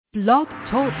Blog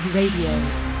Talk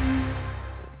Radio.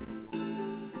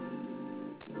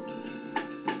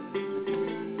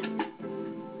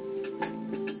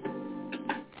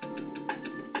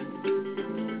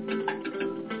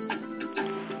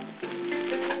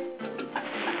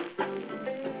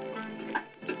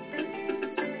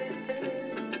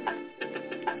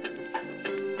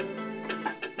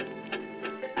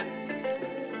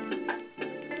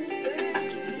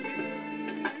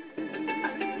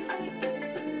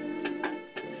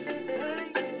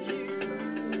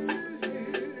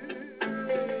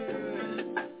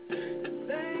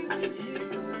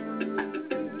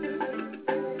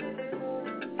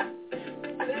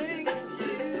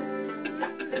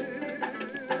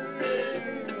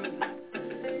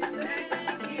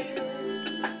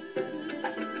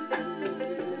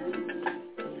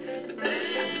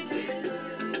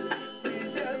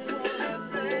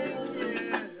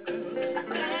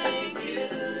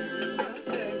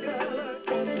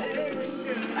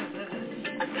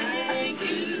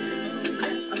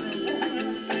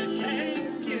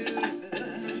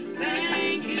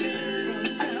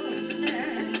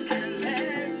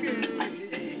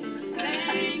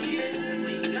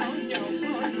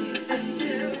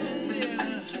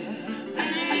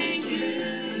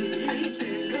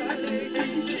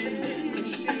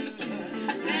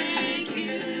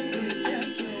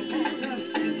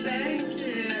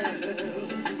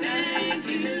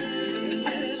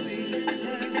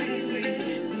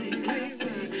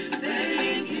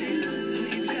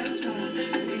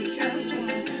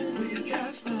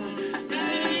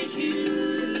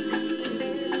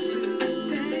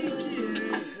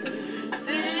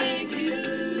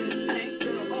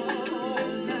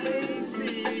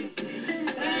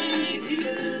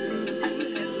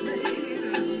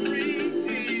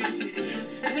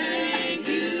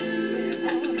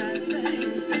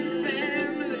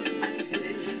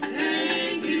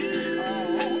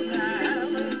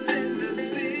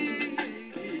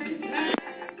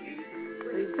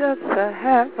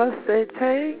 Have us say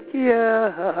thank you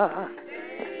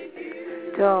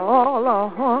to all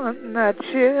on the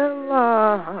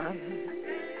children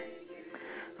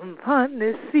upon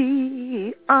the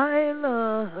sea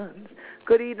islands.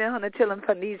 Good evening, on the children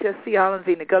from these sea islands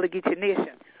in the Gullah Geechee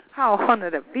Nation. How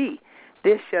honored to be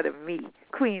this show to me,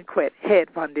 Queen Quet, head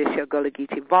from this show Gullah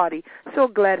Geechee body. So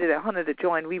glad that I'm honored to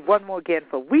join we one more again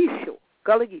for we show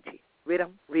Gullah Geechee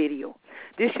Rhythm Radio.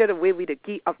 This show the way we the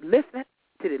key upliftment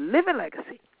to the living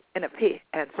legacy and a pay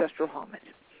ancestral homage.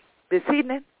 This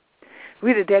evening,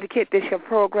 we to dedicate this show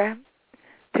program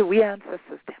to we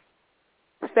ancestors them,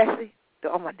 especially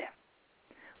the women them,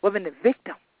 women the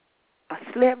victim of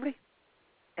slavery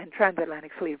and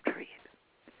transatlantic slave trade.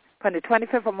 On the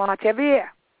 25th of March every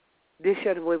year, this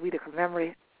show the way we to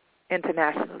commemorate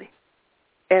internationally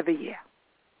every year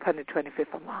on the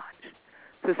 25th of March.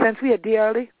 So since we are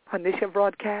dearly on this show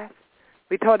broadcast,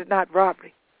 we thought it not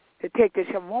robbery to take this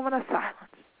moment of silence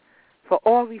for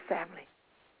all we family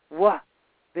what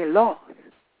they lost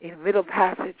in Middle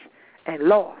Passage and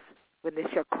lost when this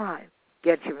your crime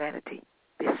against humanity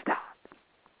they stopped.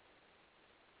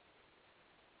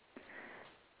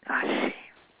 Shame.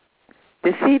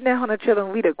 This evening, honey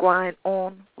children, we the going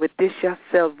on with this your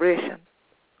celebration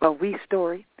of we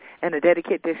story and to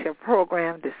dedicate this your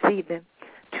program this evening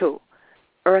to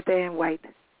Eartha Ann White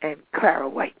and Clara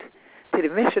White, to the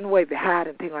mission way behind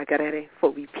and things like that for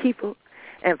we people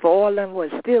and for all them was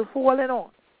still holding on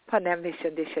upon that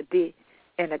mission this day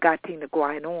and the got thing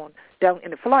going on down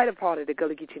in the Florida part of the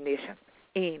Gullah Geechee Nation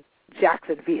in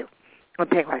Jacksonville and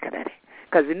things like that.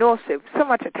 Because we know so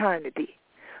much of time today.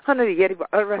 Hundred of yeti, but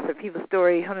other rest of people's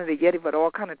story, hundred of yeti, but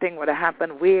all kind of thing would have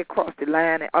happened way across the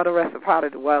land and other rest of part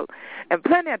of the world. And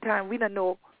plenty of time we don't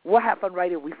know what happened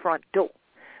right at we front door.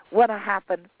 What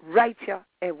happened right here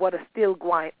and what is still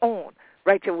going on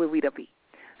right here where we to be.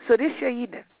 So this year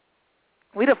evening,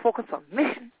 we to focus on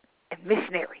mission and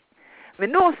missionary. We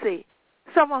know say,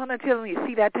 someone telling you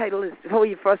see that title is before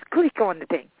you first click on the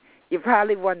thing. You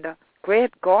probably wonder,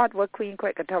 great God, what Queen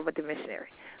Quet can talk about the missionary.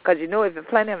 Because you know if there's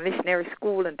plenty of missionary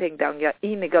school and thing down here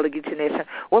in the Gullah Geechee Nation,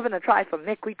 we're going to try for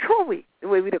make we throw we the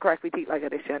way we the correct we teach like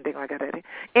this and thing like that.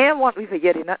 And want we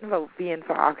forget it, nothing about being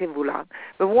for Arkin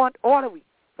but want all of we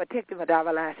protect them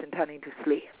Madava Lash and turn into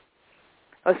slaves.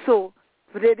 So,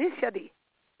 for this year,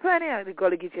 plenty of the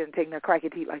Gullah Geechee and thing that crack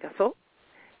it teeth like a so.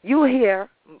 You hear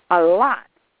a lot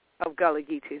of Gullah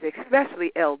Geechees,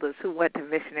 especially elders who went to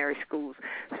missionary schools,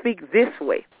 speak this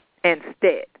way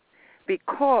instead,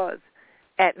 because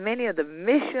at many of the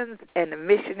missions and the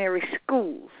missionary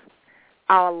schools,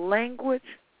 our language,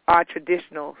 our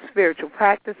traditional spiritual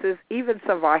practices, even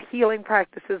some of our healing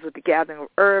practices with the gathering of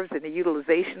herbs and the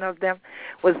utilization of them,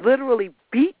 was literally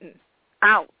beaten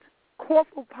out.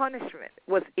 Corporal punishment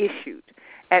was issued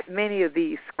at many of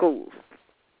these schools.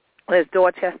 There's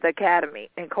Dorchester Academy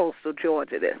in coastal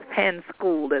Georgia. There's Penn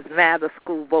School. There's Mather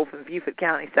School, both in Beaufort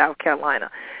County, South Carolina.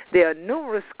 There are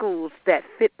numerous schools that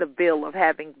fit the bill of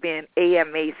having been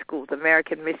AMA schools,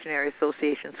 American Missionary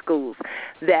Association schools,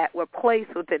 that were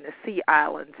placed within the Sea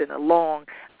Islands and along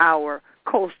our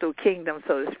coastal kingdom,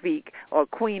 so to speak, or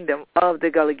queendom of the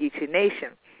Gullah Geechee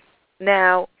Nation.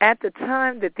 Now, at the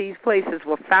time that these places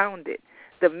were founded,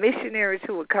 the missionaries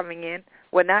who were coming in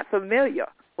were not familiar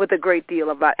with a great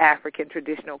deal about African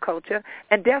traditional culture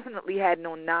and definitely had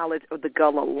no knowledge of the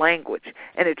Gullah language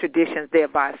and the traditions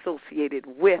thereby associated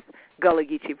with Gullah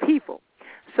Geechee people.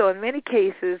 So in many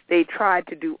cases, they tried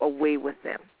to do away with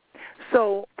them.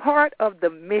 So part of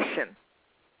the mission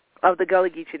of the Gullah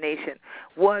Geechee Nation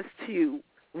was to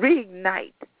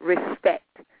reignite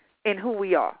respect in who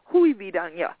we are, who we be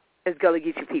down here as Gullah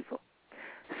Geechee people.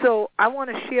 So I want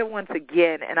to share once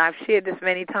again, and I've shared this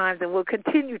many times and will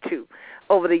continue to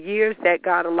over the years that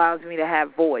God allows me to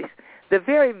have voice, the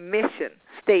very mission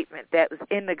statement that was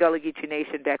in the Gullah Geechee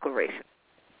Nation Declaration: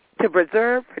 to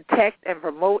preserve, protect, and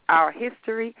promote our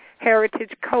history,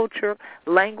 heritage, culture,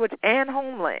 language, and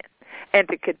homeland, and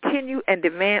to continue and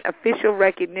demand official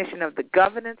recognition of the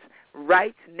governance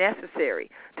rights necessary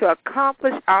to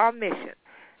accomplish our mission,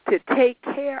 to take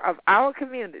care of our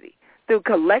community through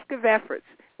collective efforts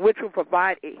which will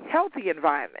provide a healthy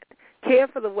environment, care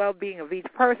for the well-being of each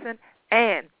person,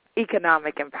 and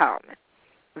economic empowerment.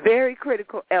 Very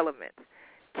critical elements.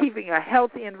 Keeping a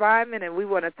healthy environment, and we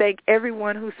want to thank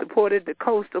everyone who supported the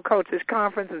Coastal Cultures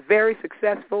Conference. It was very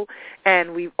successful,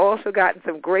 and we've also gotten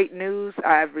some great news.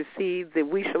 I've received the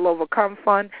We Shall Overcome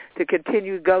Fund to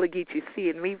continue Gullah Geechee Sea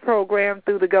and Me program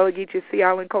through the Gullah Geechee Sea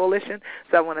Island Coalition.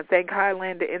 So I want to thank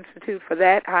Highlander Institute for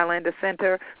that, Highlander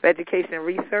Center for Education and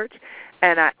Research.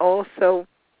 And I also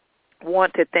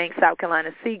want to thank South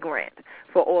Carolina Sea Grant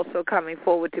for also coming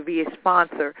forward to be a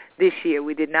sponsor this year.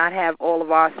 We did not have all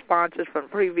of our sponsors from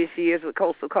previous years with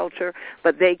Coastal Culture,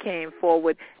 but they came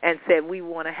forward and said we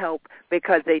want to help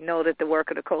because they know that the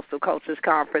work of the Coastal Cultures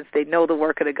Conference, they know the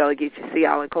work of the Gullah Geechee Sea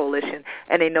Island Coalition,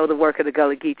 and they know the work of the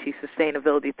Gullah Geechee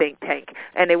Sustainability Think Tank,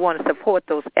 and they want to support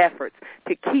those efforts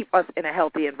to keep us in a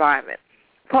healthy environment.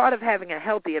 Part of having a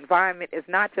healthy environment is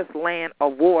not just land or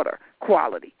water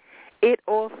quality. It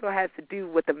also has to do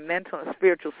with the mental and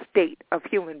spiritual state of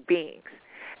human beings.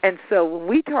 And so when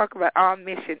we talk about our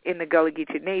mission in the Gullah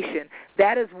Geechee Nation,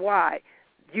 that is why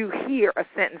you hear a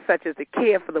sentence such as to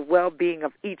care for the well-being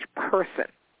of each person.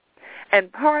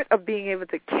 And part of being able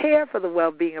to care for the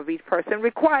well-being of each person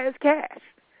requires cash,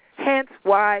 hence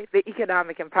why the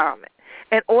economic empowerment.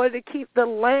 In order to keep the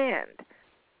land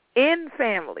in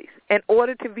families, in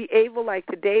order to be able, like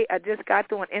today, I just got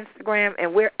through on Instagram,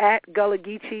 and we're at Gullah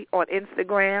Geechee on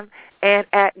Instagram and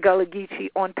at Gullah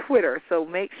Geechee on Twitter. So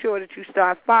make sure that you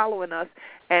start following us,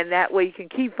 and that way you can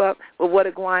keep up with what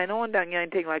is going on down here and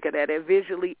things like that,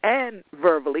 visually and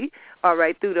verbally, all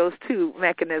right, through those two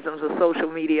mechanisms of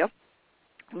social media.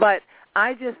 But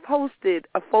I just posted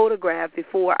a photograph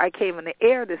before I came in the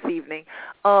air this evening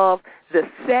of the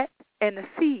set and the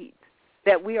seeds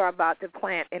that we are about to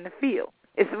plant in the field.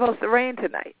 It's supposed to rain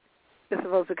tonight. It's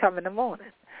supposed to come in the morning.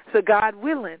 So God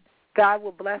willing, God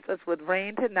will bless us with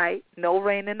rain tonight, no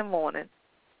rain in the morning,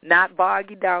 not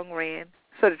boggy down rain,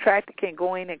 so the tractor can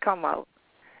go in and come out,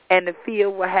 and the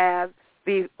field will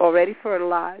be already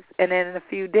fertilized, and then in a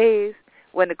few days,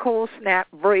 when the cold snap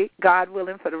break, God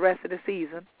willing, for the rest of the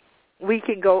season, we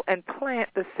can go and plant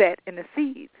the set and the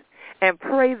seeds and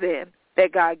pray then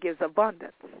that God gives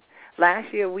abundance.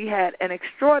 Last year we had an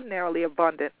extraordinarily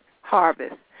abundant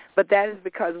harvest, but that is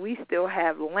because we still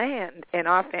have land in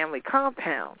our family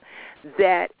compound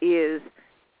that is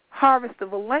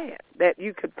harvestable land, that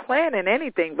you could plant in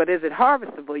anything, but is it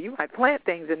harvestable? You might plant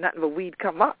things and nothing but weed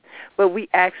come up. But we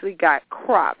actually got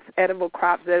crops, edible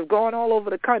crops that have gone all over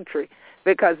the country,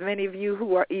 because many of you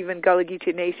who are even Gullah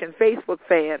Geechee Nation Facebook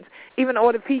fans even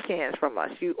ordered pecans from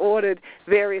us. You ordered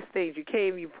various things. You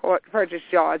came, you purchased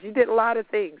jars. You did a lot of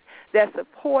things that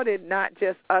supported not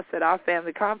just us at our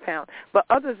family compound, but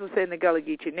others within the Gullah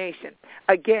Geechee Nation.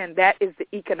 Again, that is the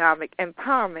economic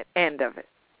empowerment end of it.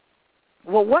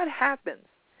 Well, what happens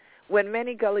when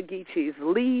many Gullah Geechees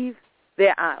leave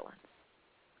their island,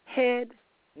 head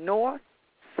north,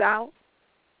 south,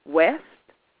 west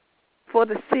for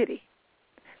the city?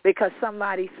 Because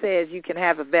somebody says you can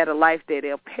have a better life there,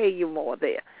 they'll pay you more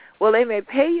there. Well, they may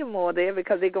pay you more there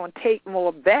because they're going to take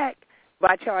more back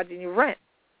by charging you rent.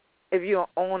 if you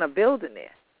own a building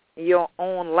there. You don't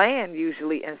own land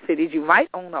usually in cities. You might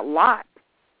own a lot,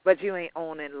 but you ain't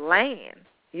owning land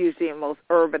usually in most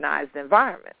urbanized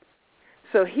environments.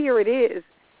 So here it is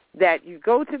that you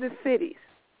go to the cities,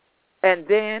 and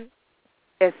then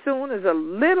as soon as a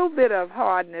little bit of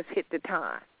hardness hit the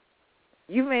time,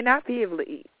 you may not be able to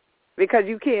eat because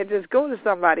you can't just go to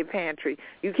somebody's pantry.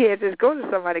 You can't just go to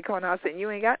somebody's corner house, and you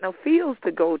ain't got no fields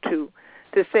to go to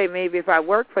say maybe if I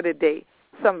work for the day,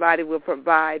 somebody will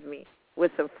provide me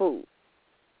with some food.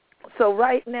 So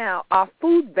right now, our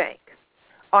food banks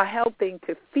are helping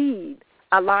to feed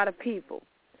a lot of people.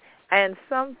 And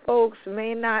some folks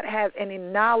may not have any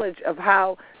knowledge of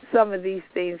how some of these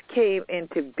things came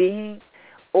into being,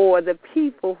 or the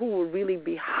people who were really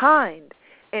behind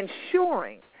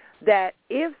ensuring that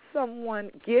if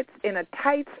someone gets in a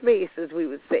tight space, as we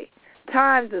would say,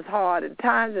 times is hard and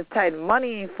times is tight and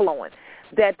money ain't flowing,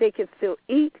 that they can still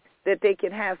eat, that they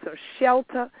can have some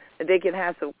shelter, that they can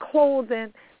have some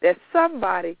clothing, that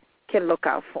somebody can look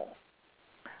out for them.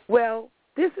 Well,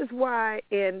 this is why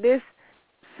in this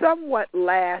somewhat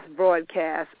last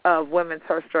broadcast of Women's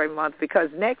Her Story Month, because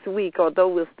next week, although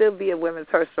we'll still be in Women's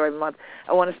Her Story Month,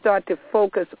 I want to start to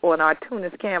focus on our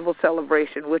Tunis Campbell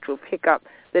celebration, which will pick up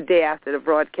the day after the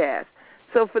broadcast.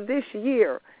 So for this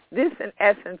year, this in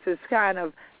essence is kind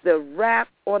of the wrap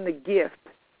on the gift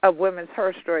of Women's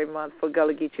Her Story Month for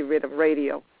Gullah Geechee Rhythm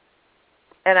Radio.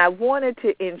 And I wanted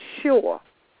to ensure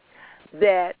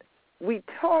that we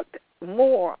talked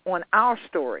more on our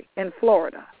story in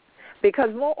Florida,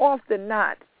 because more often than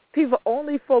not, people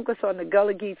only focus on the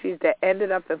Gullah Geechees that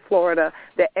ended up in Florida,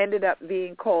 that ended up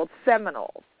being called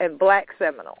Seminoles and Black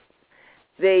Seminoles.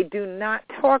 They do not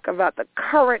talk about the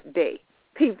current day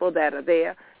people that are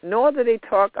there, nor do they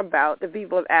talk about the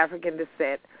people of African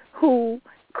descent who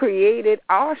created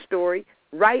our story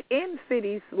right in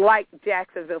cities like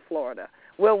Jacksonville, Florida.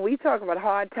 When we talk about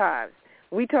hard times,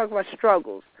 we talk about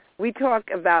struggles, we talk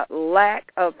about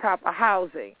lack of proper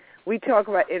housing, we talk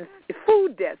about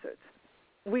food deserts,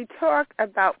 we talk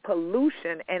about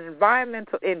pollution and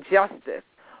environmental injustice.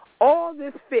 All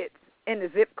this fits in the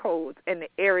zip codes and the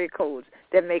area codes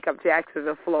that make up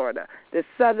Jacksonville, Florida, the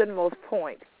southernmost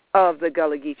point of the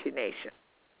Gullah Geechee Nation.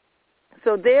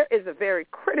 So there is a very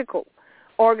critical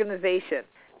organization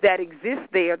that exists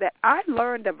there that I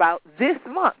learned about this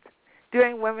month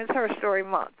during Women's Her Story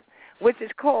Month, which is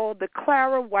called the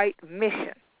Clara White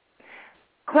Mission.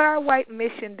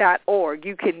 ClaraWhiteMission.org.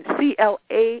 You can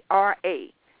CLARA,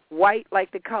 white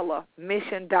like the color,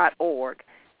 mission.org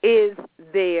is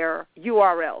their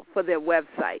URL for their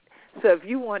website. So if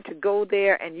you want to go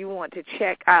there and you want to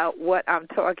check out what I'm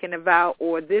talking about,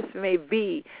 or this may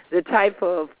be the type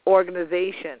of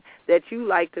organization that you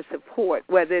like to support,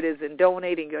 whether it is in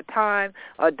donating your time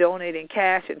or donating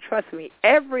cash, and trust me,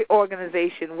 every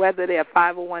organization, whether they're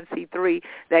 501c3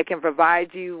 that can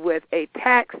provide you with a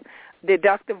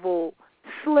tax-deductible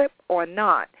slip or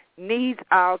not, needs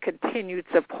our continued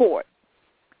support.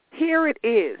 Here it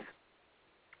is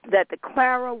that the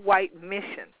Clara White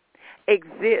Mission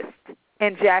exists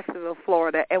in Jacksonville,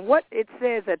 Florida. And what it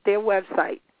says at their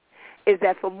website is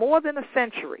that for more than a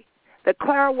century, the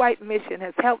Clara White Mission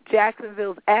has helped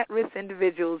Jacksonville's at-risk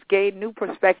individuals gain new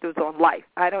perspectives on life.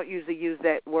 I don't usually use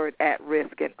that word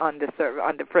at-risk and underserved,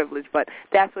 underprivileged, but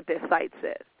that's what their site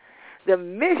says. The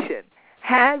mission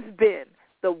has been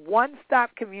the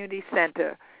one-stop community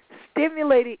center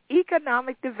stimulating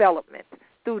economic development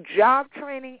through job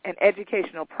training and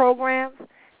educational programs,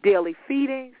 daily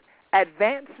feedings,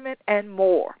 advancement, and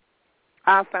more.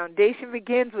 Our foundation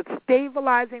begins with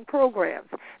stabilizing programs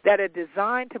that are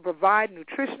designed to provide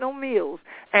nutritional meals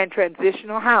and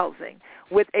transitional housing,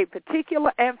 with a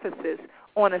particular emphasis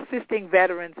on assisting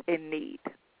veterans in need.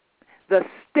 The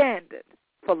standard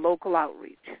for local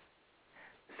outreach.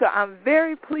 So I'm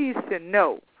very pleased to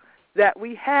know that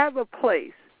we have a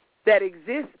place that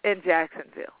exists in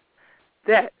Jacksonville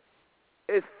that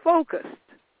is focused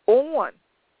on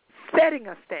setting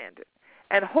a standard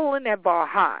and holding that bar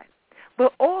high,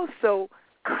 but also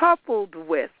coupled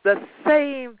with the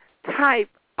same type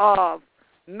of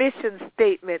mission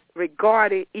statement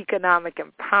regarding economic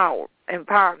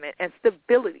empowerment and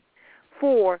stability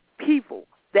for people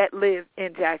that live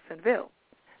in Jacksonville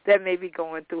that may be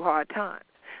going through hard times.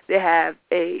 They have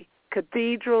a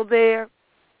cathedral there.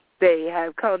 They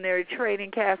have culinary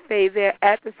training cafe there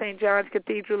at the St. John's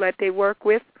Cathedral that they work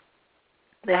with.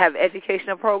 They have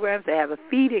educational programs. They have a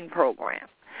feeding program.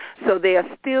 So they are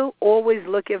still always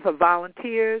looking for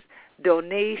volunteers,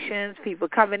 donations, people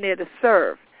coming there to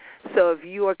serve. So if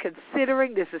you are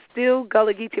considering, this is still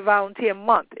Gullah Geechee Volunteer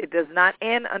Month. It does not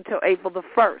end until April the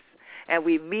 1st. and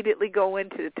we immediately go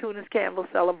into the Tunis Campbell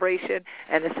celebration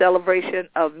and the celebration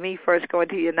of me first going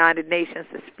to the United Nations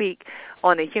to speak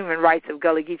on the human rights of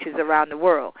Gullah Geechees around the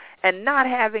world, and not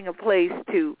having a place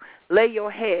to lay your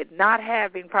head, not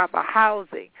having proper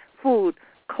housing, food,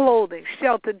 clothing,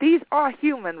 shelter. These are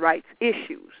human rights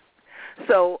issues.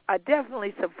 So I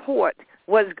definitely support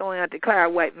what is going on at the Clara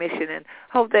White Mission, and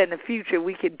hope that in the future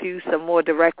we can do some more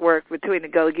direct work between the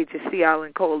Gullah Geechee Sea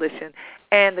Island Coalition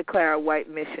and the Clara White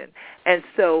Mission. And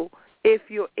so if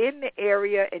you're in the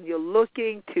area and you're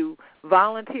looking to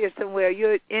volunteer somewhere,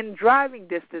 you're in driving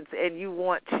distance and you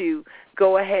want to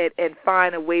go ahead and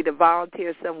find a way to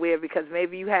volunteer somewhere because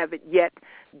maybe you haven't yet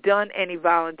done any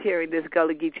volunteering this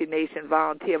Gullah Geechee Nation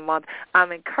Volunteer Month,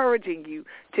 I'm encouraging you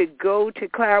to go to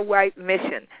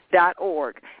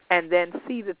ClaraWhiteMission.org and then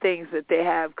see the things that they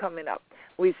have coming up.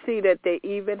 We see that they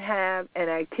even have an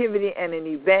activity and an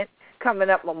event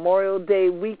coming up Memorial Day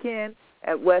weekend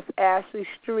at West Ashley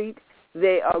Street.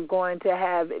 They are going to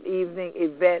have an evening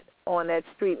event on that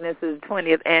street, and this is the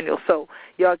 20th annual, so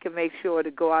y'all can make sure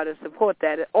to go out and support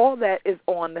that. And all that is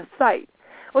on the site.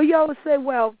 Well, y'all would say,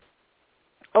 well,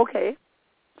 okay,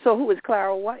 so who is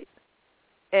Clara White?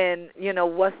 And, you know,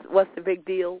 what's the big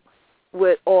deal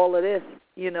with all of this?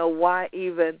 You know, why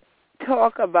even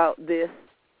talk about this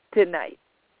tonight?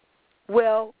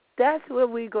 Well, that's where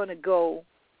we're going to go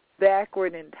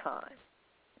backward in time.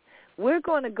 We're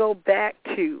going to go back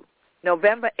to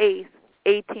November 8th,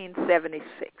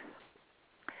 1876.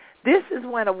 This is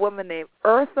when a woman named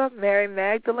Eartha Mary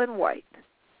Magdalene White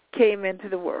came into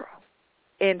the world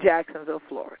in Jacksonville,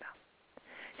 Florida.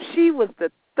 She was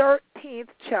the 13th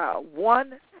child,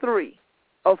 1-3,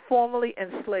 of formerly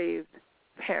enslaved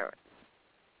parents.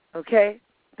 Okay?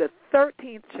 The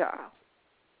 13th child.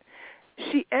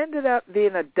 She ended up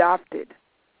being adopted,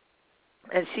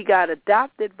 and she got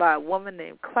adopted by a woman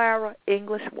named Clara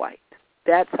English White.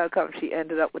 That's how come she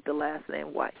ended up with the last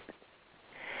name White.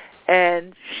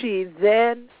 And she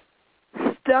then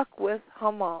stuck with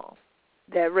her mom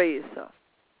that raised her,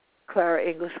 Clara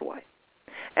English White.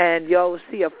 And y'all will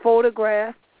see a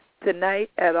photograph tonight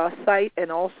at our site,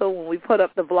 and also when we put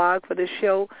up the blog for the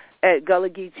show at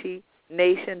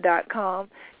GullahGeecheeNation.com,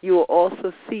 you will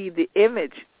also see the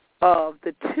image of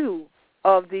the two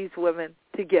of these women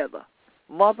together,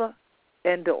 mother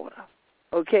and daughter.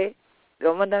 Okay? The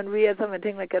woman done read them and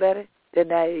things like that, then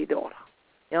that is daughter.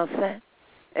 You know what I'm saying?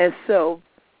 And so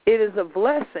it is a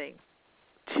blessing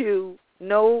to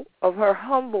know of her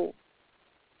humble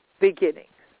beginnings,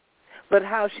 but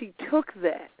how she took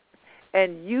that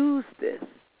and used this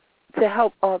to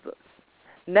help others,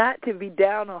 not to be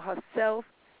down on herself,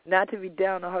 not to be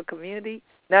down on her community,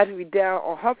 not to be down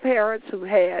on her parents who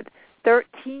had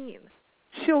 13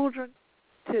 children,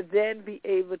 to then be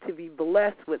able to be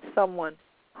blessed with someone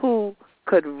who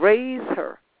could raise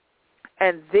her,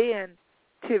 and then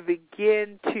to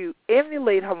begin to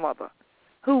emulate her mother,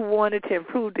 who wanted to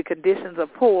improve the conditions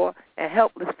of poor and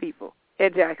helpless people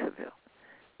in Jacksonville.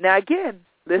 Now, again,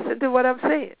 listen to what I'm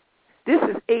saying. This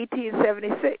is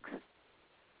 1876.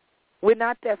 We're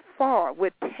not that far.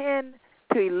 We're 10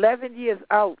 to 11 years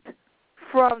out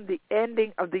from the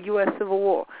ending of the U.S. Civil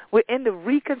War. We're in the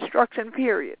Reconstruction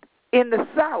period in the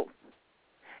South,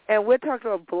 and we're talking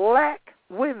about black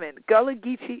women, Gullah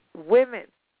Geechee women,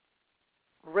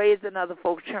 raising other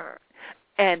folks' children,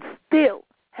 and still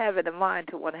having a mind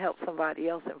to want to help somebody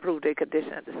else improve their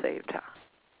condition at the same time.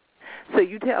 So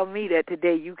you tell me that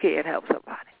today you can't help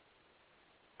somebody.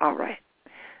 All right.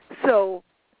 So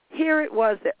here it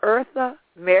was that Eartha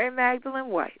Mary Magdalene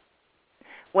White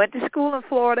went to school in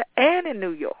Florida and in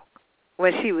New York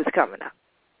when she was coming up.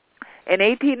 In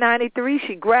 1893,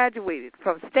 she graduated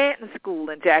from Stanton School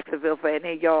in Jacksonville, for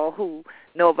any of y'all who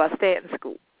know about Stanton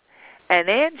School. And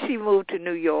then she moved to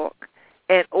New York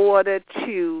in order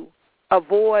to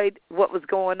avoid what was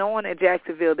going on in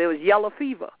Jacksonville. There was yellow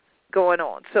fever going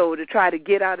on. So to try to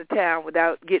get out of town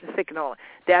without getting sick and all,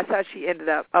 that's how she ended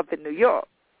up in New York.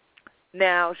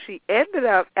 Now, she ended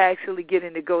up actually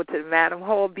getting to go to the Madam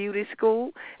Hall Beauty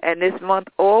School, and this month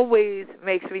always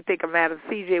makes me think of Madam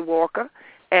C.J. Walker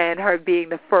and her being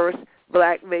the first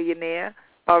black millionaire,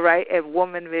 all right, and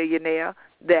woman millionaire,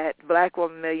 that black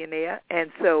woman millionaire,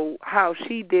 and so how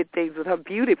she did things with her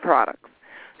beauty products.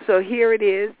 So here it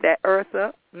is that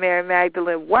Eartha Mary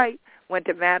Magdalene White went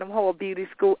to Madam Hall Beauty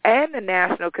School and the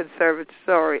National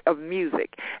Conservatory of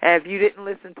Music. And if you didn't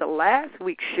listen to last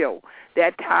week's show,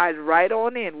 that ties right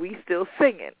on in. We still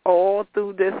singing all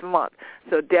through this month.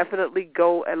 So definitely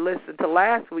go and listen to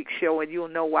last week's show, and you'll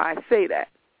know why I say that.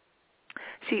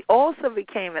 She also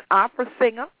became an opera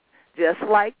singer, just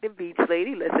like the Beach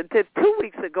Lady. Listen to 2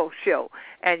 weeks ago show,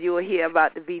 and you will hear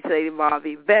about the Beach Lady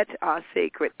Marvin Vetch, our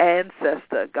sacred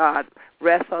ancestor. God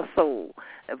rest her soul.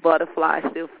 The butterfly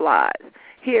still flies.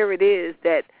 Here it is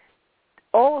that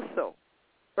also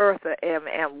Eartha M.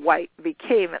 White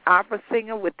became an opera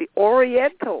singer with the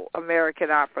Oriental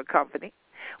American Opera Company,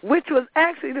 which was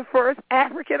actually the first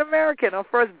African-American or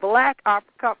first black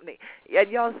opera company. And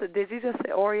y'all said, did you just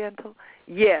say Oriental?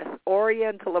 Yes,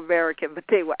 Oriental American, but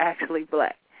they were actually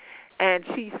black. And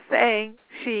she sang,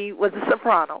 she was a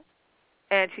soprano,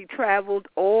 and she traveled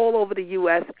all over the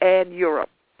U.S. and Europe.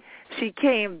 She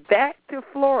came back to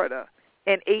Florida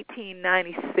in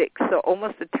 1896, so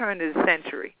almost the turn of the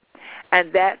century.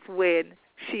 And that's when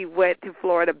she went to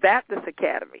Florida Baptist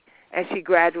Academy, and she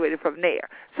graduated from there.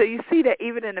 So you see that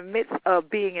even in the midst of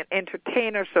being an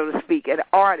entertainer, so to speak, an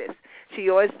artist, she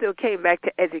always still came back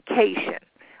to education,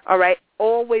 all right,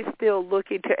 always still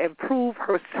looking to improve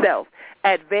herself,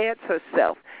 advance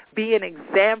herself, be an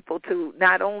example to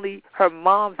not only her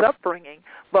mom's upbringing,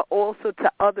 but also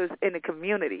to others in the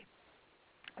community.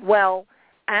 Well,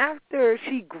 after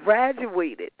she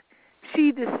graduated,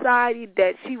 she decided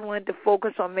that she wanted to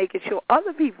focus on making sure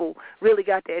other people really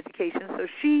got the education. So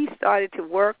she started to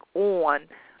work on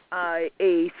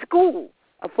a school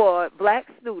for black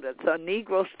students or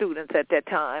Negro students at that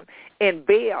time in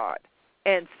Bayard.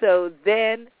 And so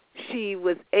then she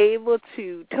was able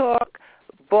to talk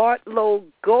Bartlow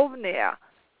Governor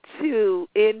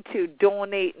into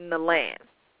donating the land,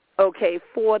 okay,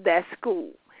 for that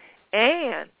school.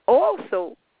 And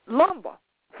also lumber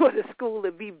for the school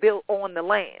to be built on the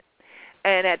land.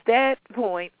 And at that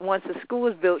point, once the school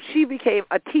was built, she became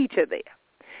a teacher there.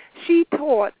 She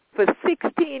taught for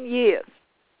 16 years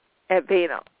at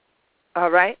Bayard, all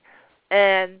right?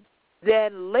 And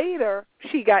then later,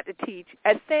 she got to teach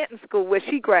at Stanton School, where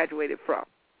she graduated from.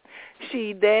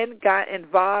 She then got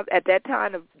involved. At that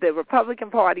time, the Republican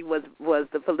Party was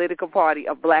the political party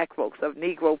of black folks, of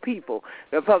Negro people.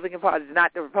 The Republican Party is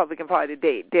not the Republican Party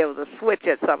today. There was a switch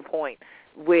at some point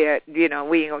where, you know,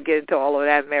 we ain't going to get into all of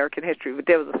that American history, but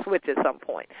there was a switch at some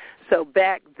point. So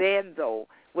back then, though,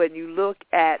 when you look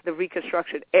at the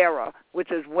Reconstruction era,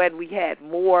 which is when we had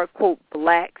more, quote,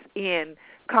 blacks in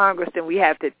Congress than we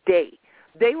have today,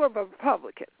 they were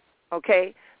Republicans,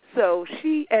 okay? So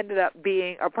she ended up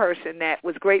being a person that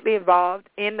was greatly involved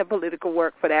in the political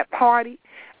work for that party,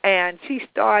 and she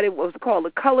started what was called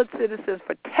the Colored Citizens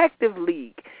Protective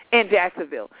League in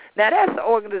Jacksonville. Now, that's an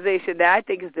organization that I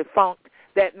think is defunct,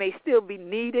 that may still be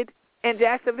needed in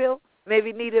Jacksonville,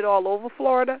 maybe needed all over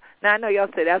Florida. Now, I know y'all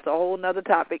say that's a whole other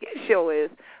topic. It sure is.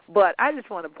 But I just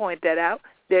want to point that out,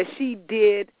 that she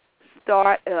did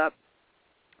start up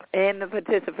in the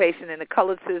participation in the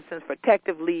Colored Citizens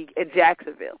Protective League in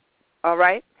Jacksonville. All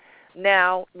right?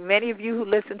 Now, many of you who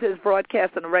listen to this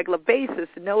broadcast on a regular basis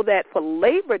know that for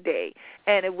Labor Day,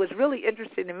 and it was really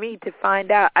interesting to me to find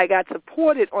out, I got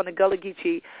supported on the Gullah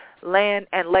Geechee Land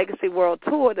and Legacy World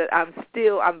Tour that I'm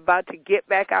about to get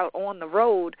back out on the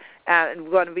road, and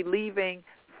we're going to be leaving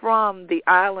from the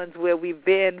islands where we've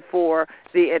been for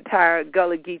the entire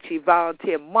Gullah Geechee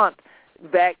Volunteer Month,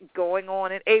 back going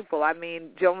on in April. I mean,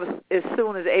 as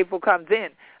soon as April comes in,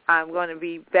 I'm going to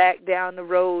be back down the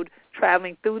road,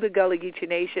 traveling through the Gullah Geechee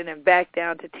Nation and back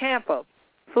down to Tampa,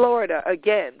 Florida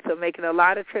again. So making a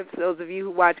lot of trips. Those of you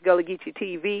who watch Gullah Geechee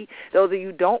TV, those of you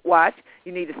who don't watch,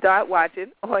 you need to start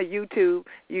watching. On YouTube,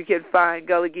 you can find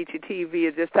Gullah Geechee TV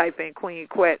and just type in Queen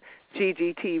Quet,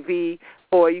 GGTV,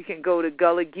 or you can go to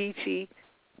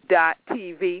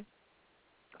gullahgeechee.tv.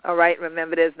 All right,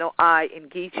 remember there's no I in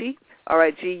Geechee. All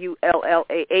right,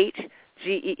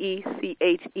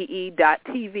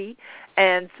 GULLAHGEECHEE.TV.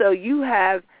 And so you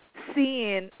have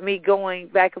seen me going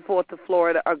back and forth to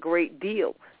Florida a great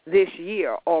deal this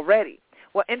year already.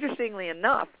 Well, interestingly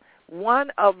enough,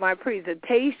 one of my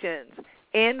presentations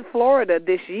in Florida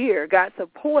this year got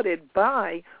supported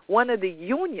by one of the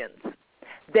unions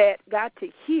that got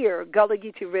to hear Gullah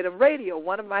Geechee Rhythm Radio.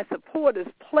 One of my supporters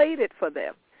played it for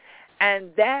them.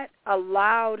 And that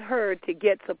allowed her to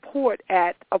get support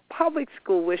at a public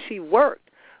school where she worked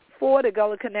for the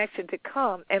Gullah Connection to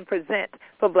come and present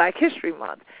for Black History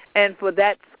Month, and for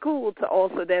that school to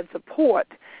also then support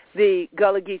the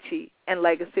Gullah Geechee and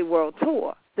Legacy World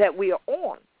Tour that we are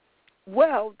on.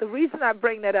 Well, the reason I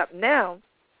bring that up now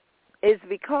is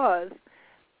because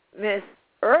Miss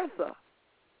Eartha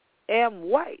M.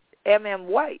 White, M.M.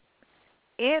 White,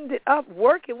 ended up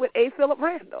working with A. Philip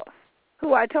Randolph,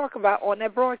 who I talk about on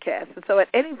that broadcast. And so at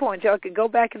any point, y'all can go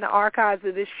back in the archives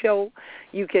of this show.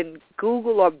 You can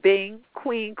Google or Bing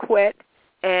Queen Quet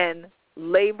and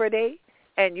Labor Day,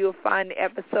 and you'll find the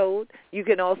episode. You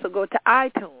can also go to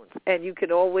iTunes, and you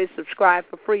can always subscribe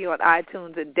for free on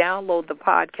iTunes and download the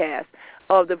podcast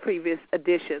of the previous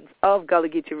editions of Gullah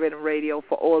Geechee Rhythm Radio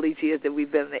for all these years that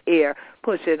we've been in the air,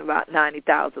 pushing about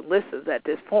 90,000 listeners at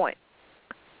this point.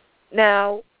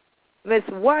 Now, Miss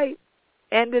White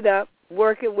ended up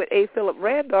working with A. Philip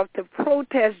Randolph to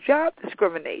protest job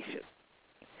discrimination.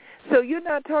 So you're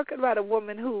not talking about a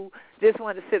woman who just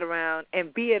wanted to sit around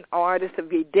and be an artist and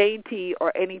be dainty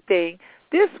or anything.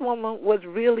 This woman was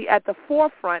really at the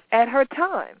forefront at her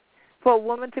time for a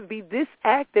woman to be this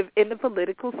active in the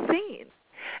political scene.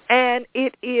 And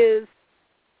it is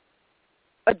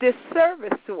a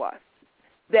disservice to us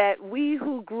that we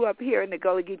who grew up here in the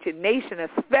Gullah Geechee Nation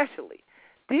especially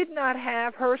did not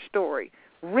have her story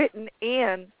written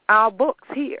in our books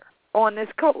here on this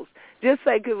coast, just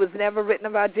like it was never written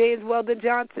about James Weldon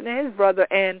Johnson and his brother,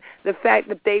 and the fact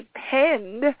that they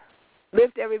penned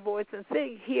Lift Every Voice and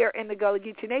Sing here in the Gullah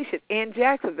Geechee Nation in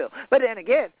Jacksonville. But then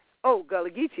again, Gullah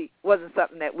Geechee wasn't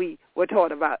something that we were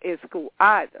taught about in school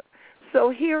either. So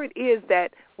here it is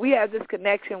that we have this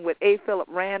connection with A. Philip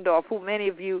Randolph, who many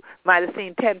of you might have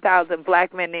seen 10,000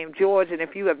 Black Men Named George, and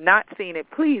if you have not seen it,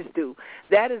 please do.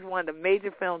 That is one of the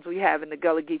major films we have in the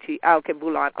Gullah Geechee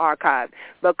Al-Kibulan archive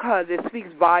because it speaks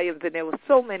volumes, and there were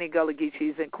so many Gullah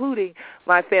Geechees, including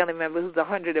my family member who's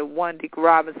 101, Dick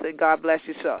Robinson, God bless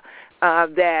you, sir,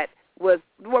 that were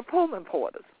Pullman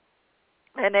porters.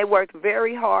 And they worked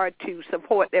very hard to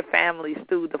support their families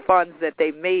through the funds that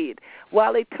they made,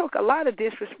 while they took a lot of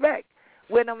disrespect,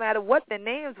 where no matter what their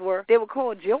names were, they were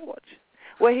called George.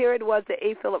 Well, here it was that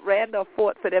A. Philip Randolph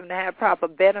fought for them to have proper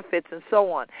benefits and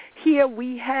so on. Here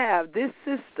we have this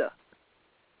sister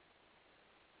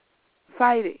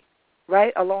fighting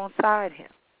right alongside him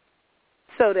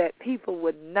so that people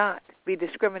would not be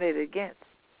discriminated against.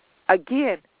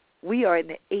 Again, we are in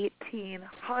the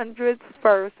 1800s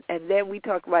first, and then we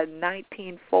talk about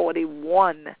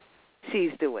 1941 she's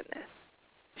doing this.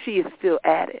 She is still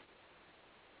at it.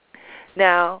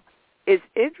 Now, it's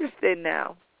interesting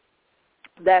now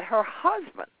that her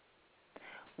husband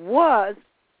was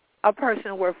a person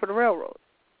who worked for the railroad,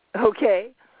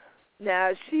 okay?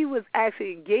 Now, she was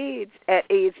actually engaged at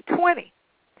age 20,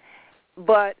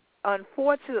 but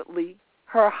unfortunately,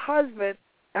 her husband,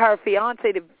 her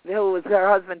fiancé, who was her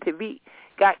husband-to-be,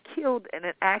 got killed in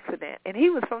an accident, and he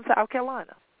was from South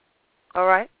Carolina, all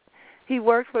right? He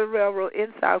worked for the railroad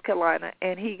in South Carolina,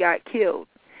 and he got killed.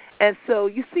 And so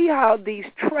you see how these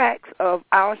tracks of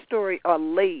our story are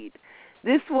laid.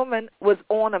 This woman was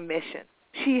on a mission.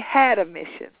 She had a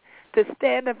mission to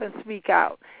stand up and speak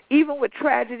out, even with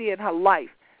tragedy in her life,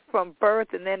 from birth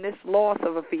and then this loss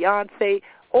of a fiancé.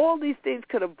 All these things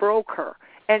could have broke her.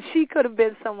 And she could have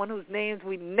been someone whose names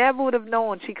we never would have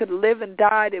known. She could have lived and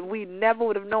died, and we never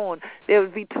would have known. There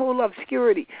would be total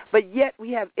obscurity. But yet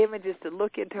we have images to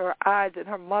look into her eyes and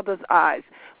her mother's eyes.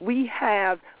 We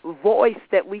have voice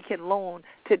that we can loan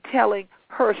to telling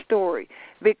her story.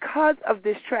 Because of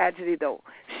this tragedy, though,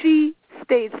 she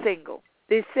stayed single.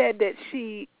 They said that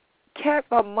she kept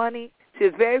her money. She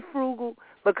was very frugal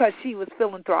because she was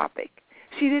philanthropic.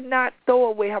 She did not throw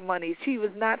away her money. She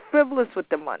was not frivolous with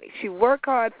the money. She worked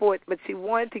hard for it, but she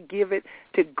wanted to give it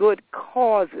to good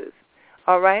causes,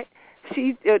 all right?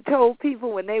 She told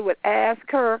people when they would ask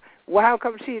her, well, how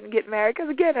come she didn't get married? Because,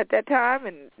 again, at that time,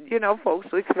 and, you know, folks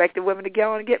expected women to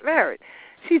go on and get married.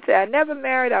 She said, I never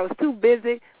married. I was too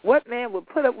busy. What man would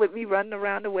put up with me running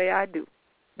around the way I do?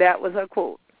 That was her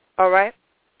quote, all right?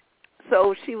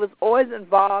 So she was always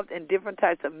involved in different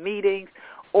types of meetings,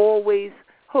 always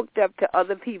hooked up to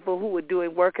other people who were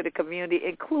doing work in the community,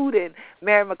 including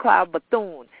Mary McLeod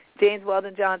Bethune, James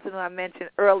Weldon Johnson, who I mentioned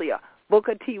earlier,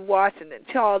 Booker T. Washington,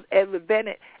 Charles Edward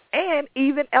Bennett, and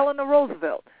even Eleanor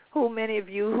Roosevelt, who many of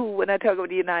you who, when I talk about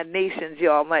the United Nations,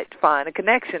 y'all might find a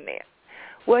connection there.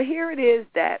 Well, here it is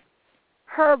that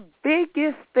her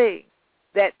biggest thing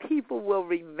that people will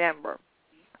remember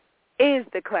is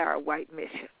the Clara White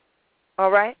Mission, all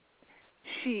right?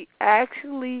 She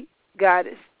actually got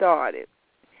it started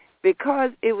because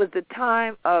it was the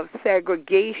time of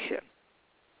segregation.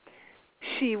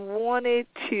 She wanted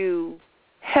to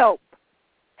help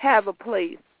have a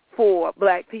place for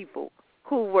black people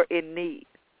who were in need.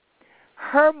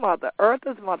 Her mother,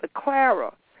 Eartha's mother,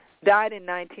 Clara, died in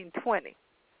 1920,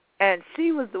 and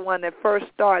she was the one that first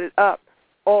started up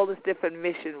all this different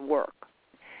mission work.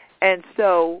 And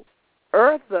so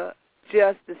Eartha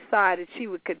just decided she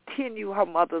would continue her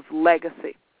mother's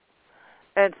legacy.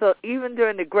 And so even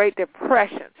during the Great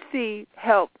Depression, she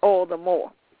helped all the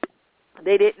more.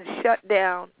 They didn't shut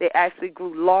down. They actually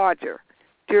grew larger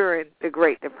during the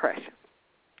Great Depression.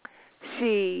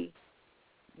 She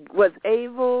was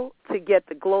able to get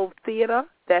the Globe Theater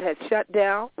that had shut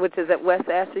down, which is at West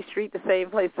Ashley Street, the same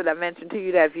place that I mentioned to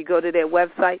you, that if you go to their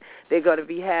website, they're going to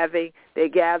be having their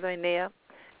gathering there.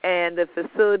 And the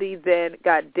facility then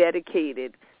got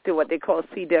dedicated to what they call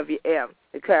CWM,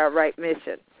 the Clara Wright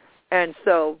Mission. And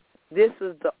so this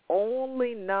was the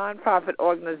only nonprofit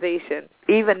organization,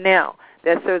 even now,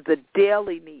 that serves the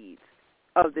daily needs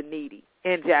of the needy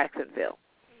in Jacksonville.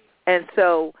 And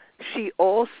so she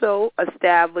also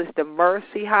established the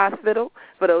Mercy Hospital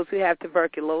for those who have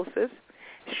tuberculosis.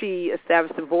 She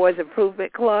established the Boys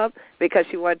Improvement Club because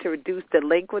she wanted to reduce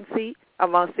delinquency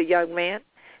amongst the young men.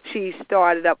 She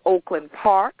started up Oakland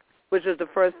Park, which was the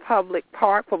first public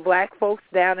park for black folks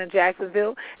down in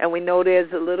Jacksonville. And we know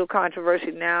there's a little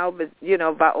controversy now, but,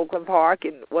 about Oakland Park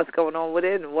and what's going on with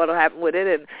it and what will happen with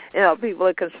it. And, people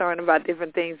are concerned about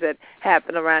different things that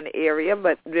happen around the area.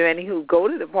 But many who go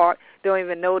to the park don't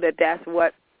even know that that's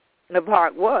what the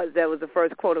park was. That was the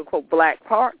first quote-unquote black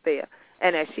park there,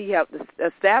 and that she helped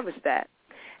establish that.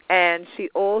 And she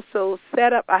also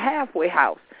set up a halfway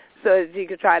house so that she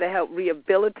could try to help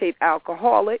rehabilitate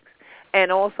alcoholics, and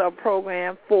also a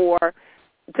program to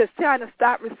try to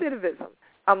stop recidivism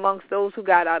amongst those who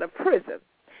got out of prison.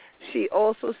 She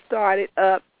also started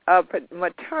up a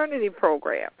maternity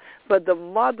program for the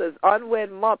mothers, unwed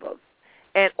mothers,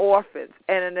 and orphans,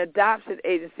 and an adoption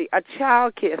agency, a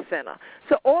child care center.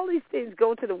 So all these things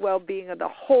go to the well-being of the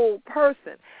whole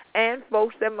person, and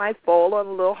folks that might fall on a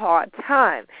little hard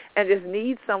time and just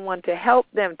need someone to help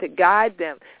them, to guide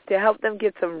them, to help them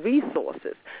get some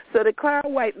resources. So the Clara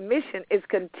White Mission is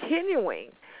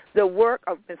continuing the work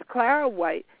of Miss Clara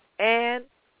White and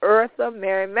Eartha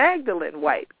Mary Magdalene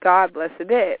White. God bless her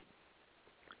dead.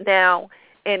 Now,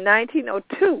 in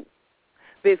 1902,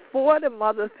 before the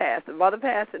mother passed in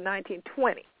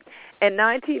 1920. In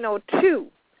 1902,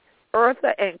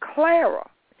 Eartha and Clara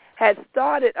had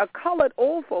started a colored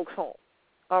old folks home,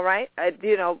 all right?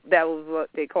 That was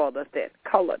what they called us then,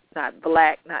 colored, not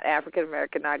black, not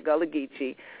African-American, not Gullah,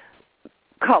 Geechee,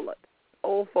 colored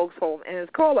old folks home, and it's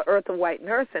called the Eartha White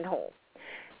Nursing Home.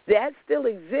 That still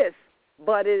exists,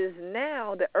 but it is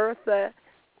now the Eartha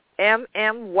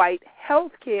M.M. White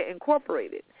Healthcare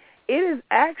Incorporated. It is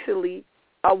actually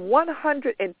a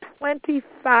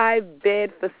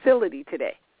 125-bed facility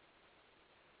today.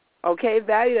 Okay,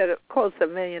 valued at close to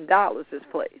 $1 million, this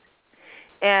place.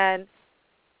 And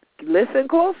listen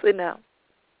closely now.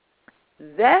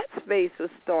 That space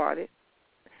was started,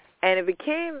 and it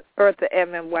became Eartha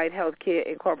M.M. White Healthcare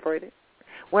Incorporated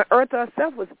when Eartha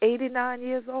herself was 89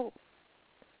 years old.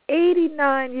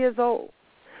 89 years old.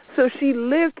 So she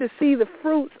lived to see the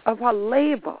fruits of her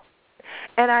labor.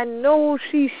 And I know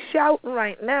she's shouting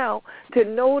right now to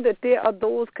know that there are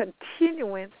those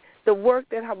continuing the work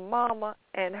that her mama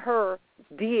and her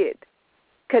did,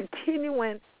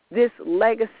 continuing this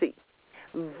legacy,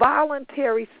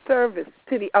 voluntary service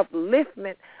to the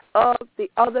upliftment of the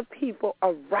other people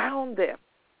around them.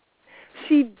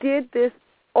 She did this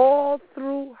all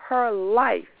through her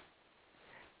life,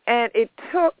 and it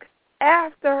took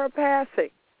after her passing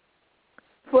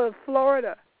for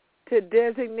Florida to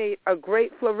designate a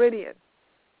great Floridian,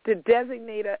 to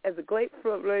designate her as a great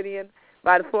Floridian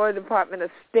by the Florida Department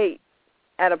of State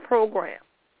at a program.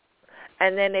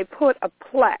 And then they put a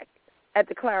plaque at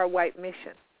the Clara White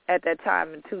Mission at that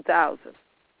time in 2000,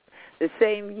 the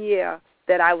same year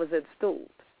that I was installed.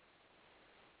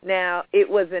 Now, it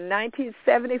was in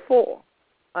 1974,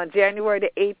 on January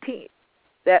the 18th,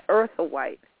 that Eartha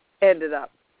White ended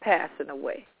up passing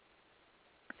away.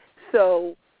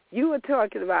 So you were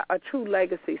talking about a true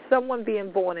legacy, someone being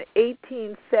born in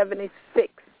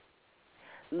 1876,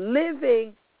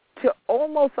 living to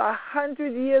almost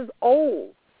 100 years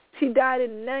old. She died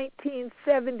in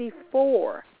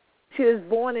 1974. She was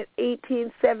born in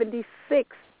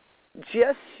 1876,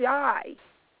 just shy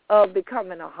of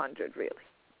becoming 100, really.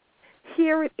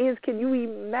 Here it is. Can you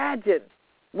imagine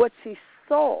what she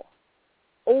saw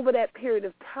over that period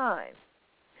of time?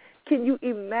 Can you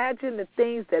imagine the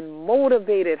things that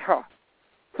motivated her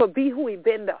for be who he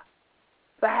been there,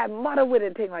 for have mother with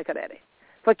and things like that,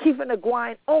 for keeping the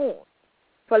grind on,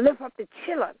 for lift up the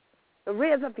children, for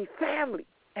raise up the family,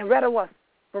 and rather was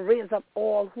for raise up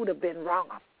all who'd have been wrong.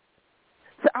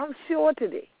 So I'm sure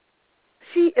today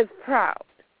she is proud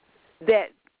that,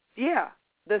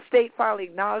 the state finally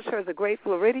acknowledged her as a great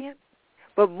Floridian,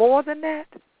 but more than that,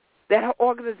 that her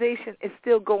organization is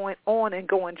still going on and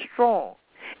going strong.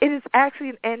 It is actually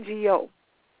an NGO,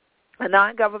 a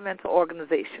non-governmental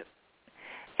organization.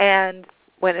 And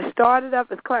when it started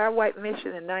up as Clara White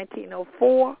Mission in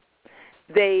 1904,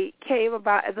 they came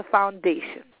about as a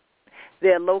foundation.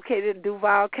 They're located in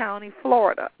Duval County,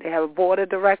 Florida. They have a board of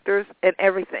directors and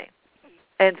everything.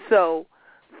 And so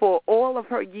for all of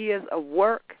her years of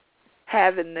work,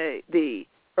 having the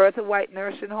Eartha White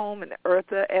Nursing Home and the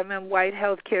Eartha M.M. White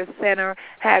Healthcare Center,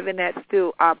 having that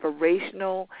still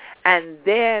operational, and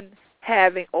then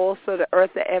having also the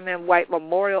Eartha M.M. White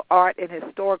Memorial Art and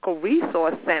Historical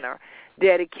Resource Center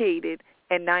dedicated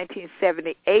in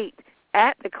 1978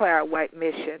 at the Clara White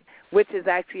Mission, which is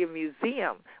actually a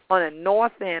museum on the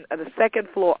north end of the second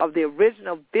floor of the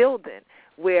original building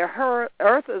where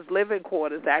Eartha's living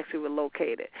quarters actually were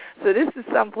located. So this is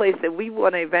someplace that we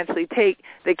want to eventually take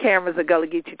the cameras of Gullah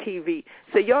Geechee TV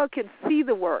so y'all can see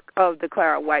the work of the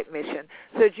Clara White Mission,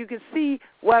 so that you can see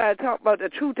what I talk about, the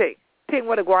true thing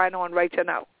what is going on right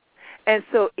now. And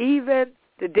so even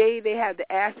today they have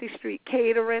the Ashley Street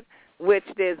Catering, which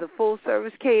there's a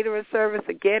full-service catering service.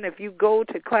 Again, if you go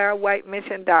to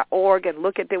clarawhitemission.org and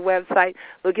look at their website,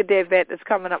 look at the event that's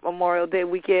coming up Memorial Day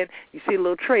weekend, you see a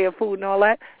little tray of food and all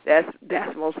that,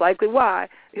 that's most likely why,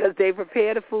 because they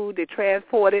prepare the food, they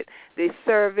transport it, they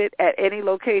serve it at any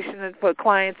location for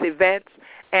clients' events,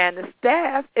 and the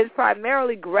staff is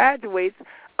primarily graduates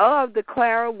of the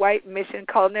Clara White Mission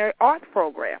Culinary Arts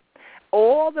Program.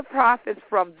 All the profits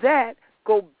from that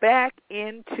go back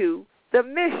into the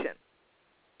mission.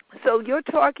 So you're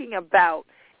talking about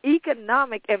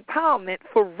economic empowerment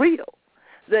for real.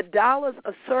 The dollars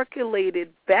are circulated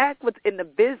back within the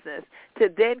business to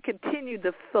then continue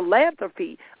the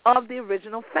philanthropy of the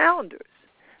original founders.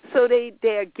 So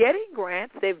they're getting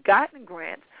grants, they've gotten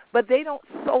grants, but they don't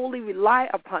solely rely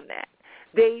upon that.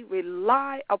 They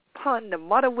rely upon the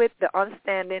mother wit, the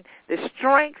understanding, the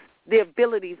strengths, the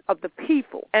abilities of the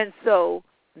people. And so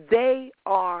they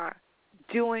are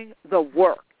doing the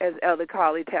work, as Elder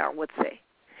Carly Town would say.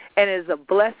 And it is a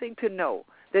blessing to know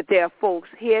that there are folks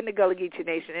here in the Gullah Geechee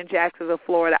Nation in Jacksonville,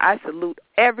 Florida. I salute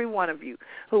every one of you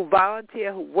who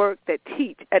volunteer, who work, that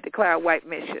teach at the Clara White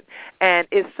Mission. And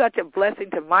it's such a blessing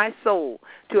to my soul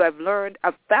to have learned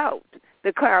about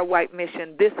the Clara White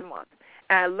Mission this month.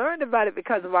 And I learned about it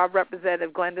because of our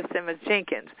representative, Glenda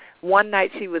Simmons-Jenkins. One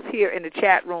night she was here in the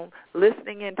chat room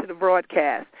listening into the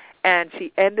broadcast, and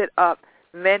she ended up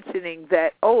mentioning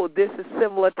that, oh, this is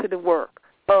similar to the work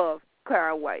of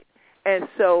Clara White. And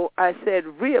so I said,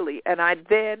 really? And I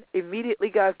then immediately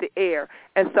got the air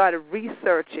and started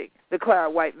researching the Clara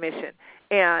White Mission.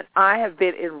 And I have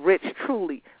been enriched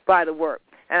truly by the work.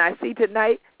 And I see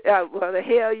tonight, well, to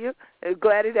hail you,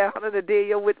 glad that honor the day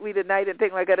you're with me tonight and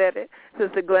things like that,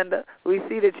 Sister Glenda. We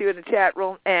see that you're in the chat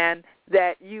room and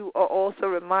that you are also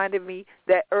reminding me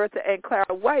that Eartha and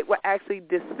Clara White were actually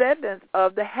descendants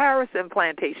of the Harrison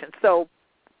plantation. So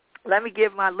let me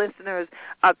give my listeners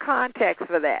a context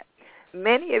for that.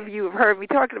 Many of you have heard me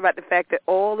talking about the fact that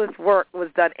all this work was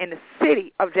done in the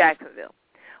city of Jacksonville.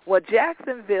 Well,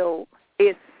 Jacksonville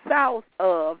is south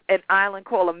of an island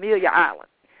called Amelia Island.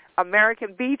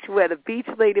 American Beach, where the Beach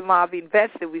Lady Marvin Vetch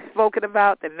that we've spoken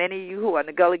about, that many of you who are on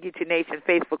the Gullah Geechee Nation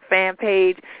Facebook fan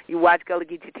page, you watch Gullah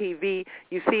Geechee TV,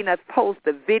 you've seen us post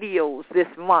the videos this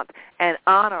month and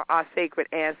honor our sacred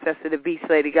ancestor, the Beach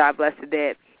Lady, God bless the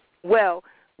dead. Well,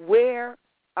 where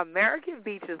American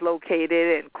Beach is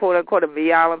located and quote-unquote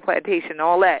Amelia Island Plantation and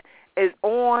all that is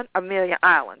on Amelia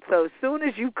Island. So as soon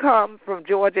as you come from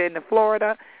Georgia into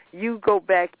Florida, you go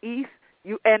back east,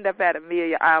 you end up at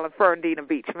Amelia Island, Fernandina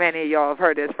Beach. Many of y'all have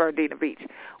heard of this, Fernandina Beach.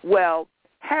 Well,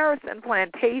 Harrison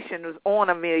Plantation was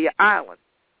on Amelia Island,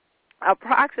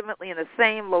 approximately in the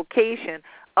same location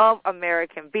of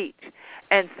American Beach.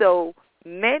 And so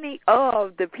many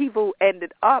of the people who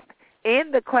ended up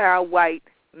in the Clara White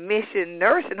Mission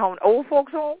Nursing Home, old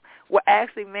folks home, were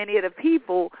actually many of the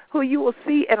people who you will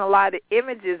see in a lot of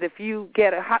images if you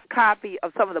get a hot copy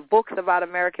of some of the books about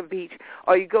American Beach,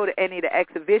 or you go to any of the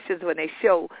exhibitions when they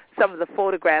show some of the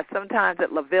photographs. Sometimes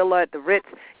at La Villa, at the Ritz,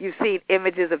 you've seen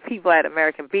images of people at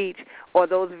American Beach, or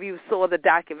those of you who saw the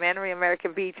documentary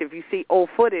American Beach, if you see old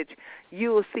footage,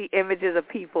 you will see images of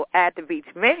people at the beach.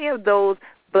 Many of those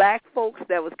black folks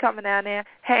that was coming down there,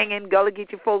 hanging, Gullah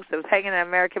Geechee folks that was hanging at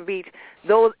American Beach,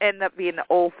 those end up being the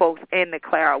old folks in the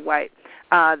Clara White,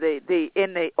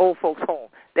 in the old folks home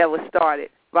that was started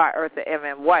by Eartha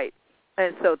M.M. White.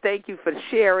 And so thank you for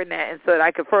sharing that, and so that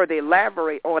I can further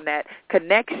elaborate on that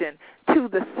connection to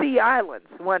the Sea Islands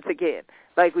once again.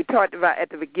 Like we talked about at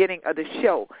the beginning of the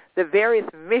show, the various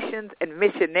missions and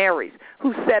missionaries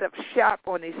who set up shop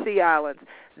on these Sea Islands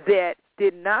that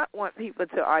did not want people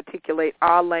to articulate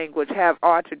our language, have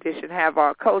our tradition, have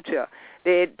our culture.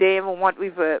 They didn't want me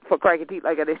for crack and teeth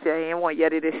like they say. They didn't want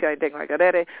yeti this, anything like that.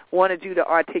 They wanted you to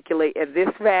articulate in this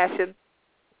fashion.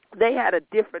 They had a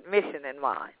different mission in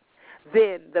mind.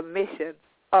 than the mission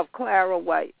of Clara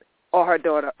White or her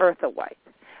daughter Eartha White.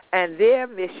 And their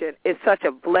mission is such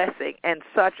a blessing and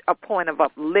such a point of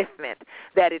upliftment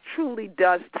that it truly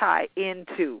does tie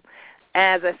into,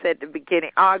 as I said at the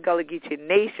beginning, our Gullah Geechee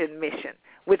Nation mission,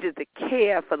 which is to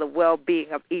care for the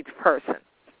well-being of each person.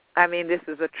 I mean, this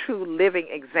is a true living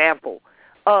example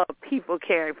of people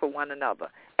caring for one another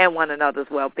and one another's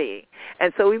well-being.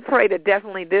 And so we pray that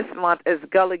definitely this month, as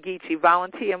Gullah Geechee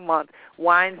Volunteer Month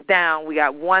winds down, we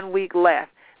got 1 week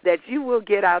left, that you will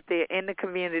get out there in the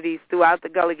communities throughout the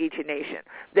Gullah Geechee Nation,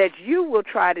 that you will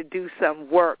try to do some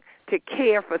work to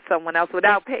care for someone else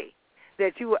without pay,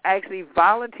 that you will actually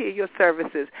volunteer your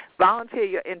services, volunteer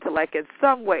your intellect in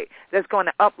some way that's going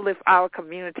to uplift our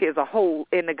community as a whole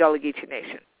in the Gullah Geechee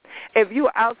Nation. If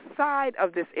you're outside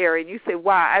of this area and you say,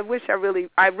 wow, I wish I really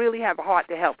have a heart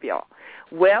to help y'all,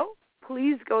 well,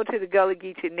 please go to the Gullah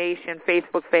Geechee Nation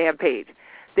Facebook fan page.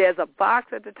 There's a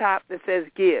box at the top that says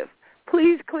Give.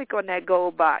 Please click on that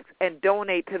gold box and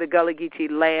donate to the Gullah Geechee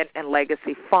Land and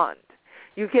Legacy Fund.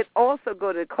 You can also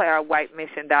go to the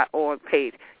ClaraWhiteMission.org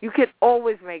page. You can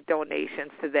always make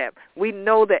donations to them. We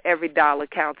know that every dollar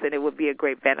counts, and it would be a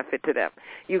great benefit to them.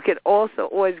 You can also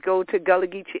always go to Gullah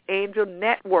Geechee Angel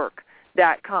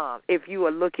Network.com if you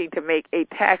are looking to make a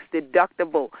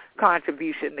tax-deductible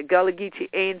contribution. The Gullah Geechee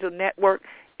Angel Network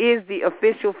is the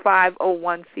official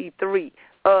 501c3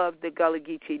 of the Gullah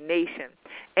Geechee Nation.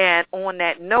 And on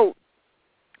that note,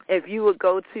 if you would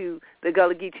go to the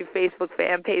Gullah Geechee Facebook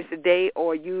fan page today,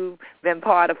 or you've been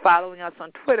part of following us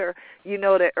on Twitter, you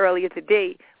know that earlier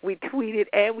today we tweeted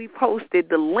and we posted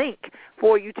the link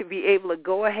for you to be able to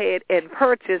go ahead and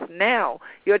purchase now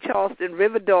your Charleston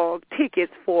River Dog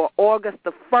tickets for August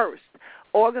the 1st.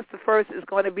 August the 1st is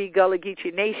going to be Gullah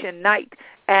Geechee Nation Night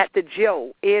at the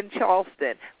Joe in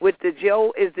Charleston, which the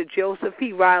Joe is the Joseph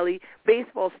P. Riley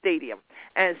Baseball Stadium.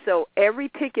 And so every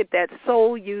ticket that's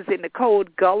sold using the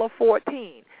code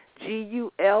Gullah14,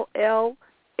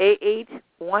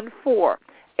 GULLAH14,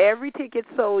 every ticket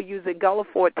sold using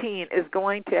Gullah14 is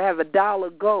going to have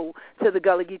 $1 go to the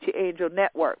Gullah Geechee Angel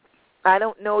Network. I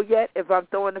don't know yet if I'm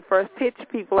throwing the first pitch.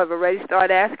 People have already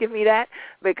started asking me that,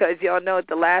 because y'all know at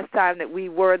the last time that we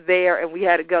were there and we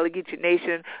had a Gullah Geechee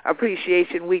Nation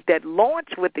Appreciation Week that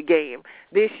launched with the game.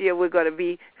 This year we're going to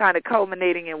be kind of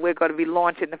culminating, and we're going to be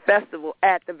launching the festival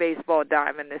at the Baseball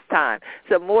Diamond this time.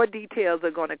 So more details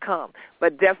are going to come,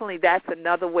 but definitely that's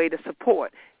another way to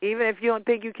support. Even if you don't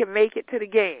think you can make it to the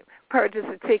game, purchase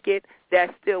a ticket.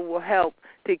 That still will help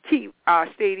to keep our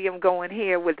stadium going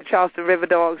here with the Charleston River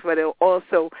Dogs, but it will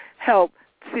also help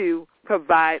to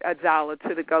provide $1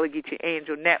 to the Gullah Geechee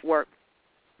Angel Network.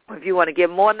 If you want to give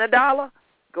more than $1,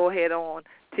 go ahead on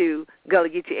to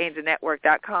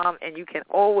GullahGeecheeAngelNetwork.com, and you can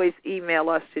always email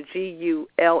us to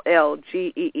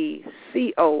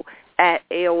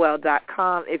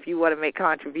GULLGEECO@AOL.com if you want to make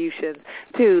contributions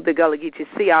to the Gullah Geechee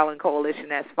Sea Island Coalition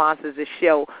that sponsors the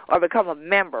show, or become a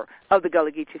member of the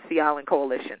Gullah Geechee Sea Island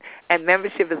Coalition. And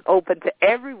membership is open to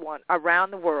everyone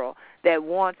around the world that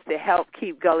wants to help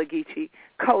keep Gullah Geechee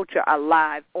culture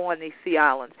alive on these Sea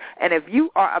Islands. And if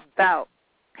you are about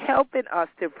helping us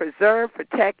to preserve,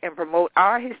 protect, and promote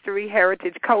our history,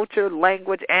 heritage, culture,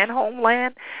 language, and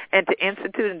homeland, and to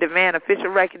institute and demand official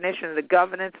recognition of the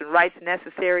governance and rights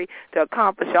necessary to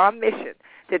accomplish our mission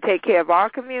to take care of our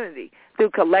community through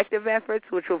collective efforts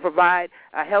which will provide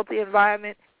a healthy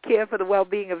environment, care for the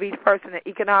well-being of each person, and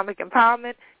economic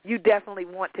empowerment, you definitely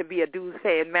want to be a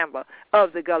dues-paying member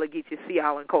of the Gullah Geechee Sea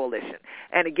Island Coalition.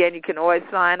 And again, you can always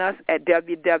find us at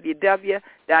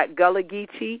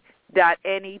www.gullahgeechee.net,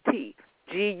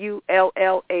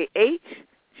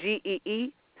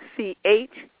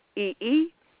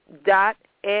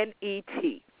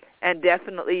 GULLAHGEECHEE.net. And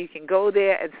definitely you can go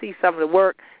there and see some of the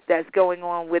work that's going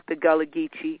on with the Gullah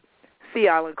Geechee Sea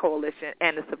Island Coalition,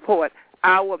 and to support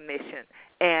our mission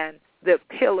and the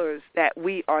pillars that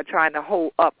we are trying to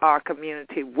hold up our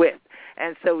community with.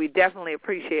 And so we definitely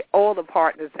appreciate all the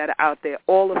partners that are out there,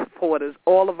 all the supporters,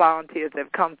 all the volunteers that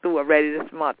have come through already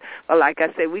this month. But like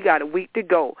I said, we got a week to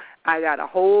go. I got a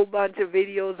whole bunch of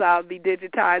videos I'll be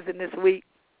digitizing this week.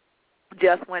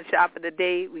 Just went shopping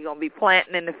today. We're going to be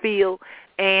planting in the field,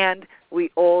 and we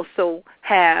also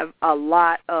have a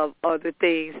lot of other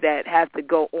things that have to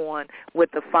go on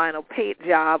with the final paint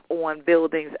job on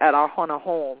buildings at our Hunter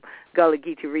Home Gullah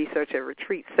Geechee Research and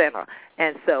Retreat Center.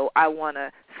 And so I want to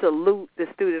salute the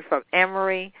students from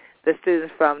Emory, the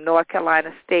students from North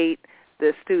Carolina State,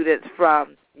 the students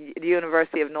from the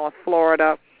University of North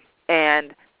Florida,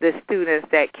 and the students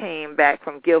that came back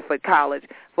from Guilford College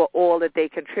for all that they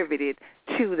contributed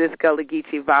to this Gullah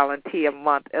Geechee Volunteer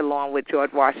Month, along with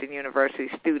George Washington University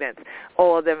students.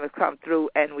 All of them have come through,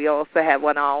 and we also have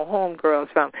one of our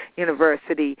homegirls from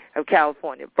University of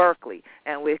California, Berkeley,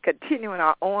 and we're continuing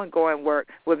our ongoing work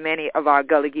with many of our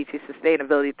Gullah Geechee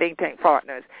Sustainability think tank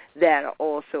partners that are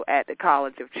also at the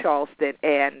College of Charleston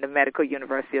and the Medical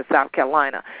University of South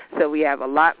Carolina. So we have a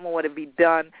lot more to be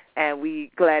done, and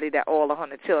we glad that all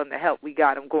 100 children, the help we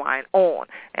got them going on.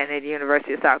 And then the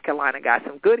University of South Carolina got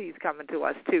some goodies coming to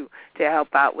us, too, to help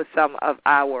out with some of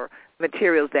our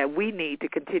materials that we need to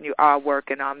continue our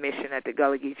work and our mission at the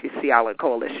Gullah Geechee Sea Island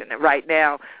Coalition. And right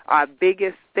now, our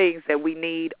biggest things that we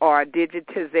need are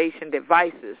digitization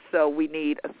devices. So we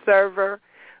need a server,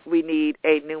 we need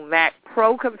a new Mac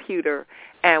Pro computer,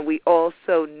 and we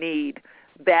also need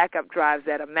backup drives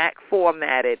that are Mac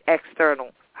formatted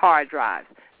external hard drives.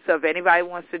 So if anybody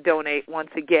wants to donate, once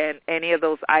again, any of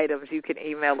those items, you can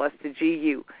email us to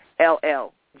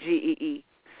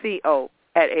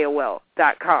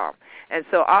gullgeeco@AOL.com. And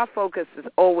so our focus is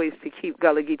always to keep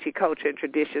Gullah Geechee culture and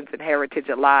traditions and heritage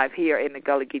alive here in the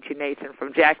Gullah Geechee Nation,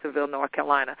 from Jacksonville, North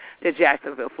Carolina to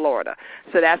Jacksonville, Florida.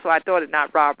 So that's why I thought it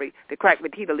not robbery to crack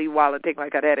Matita Lee Wall and things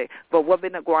like that. But what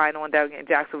been going on down in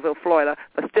Jacksonville, Florida,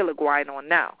 but still going on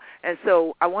now. And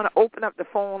so I want to open up the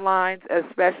phone lines,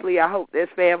 especially I hope there's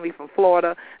family from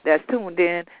Florida that's tuned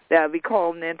in, that'll be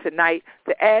calling in tonight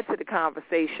to add to the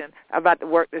conversation about the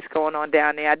work that's going on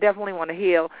down there. I definitely want to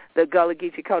hear the Gullah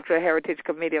Geechee Cultural Heritage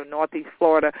Committee of Northeast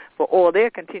Florida for all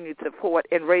their continued support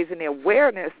in raising the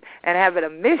awareness and having a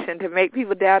mission to make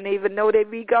people down there even know they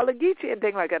be Gullah Geechee and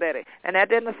things like that. And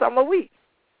that in the summer week.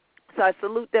 So I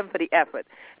salute them for the effort.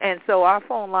 And so our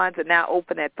phone lines are now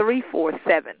open at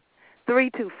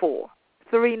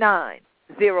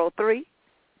 347-324-3903,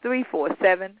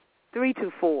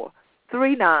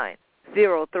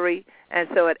 347-324-3903. And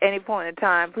so at any point in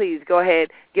time, please go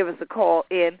ahead, give us a call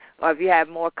in, or if you have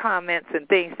more comments and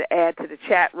things to add to the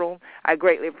chat room, I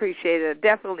greatly appreciate it. I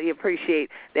definitely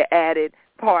appreciate the added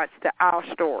parts to our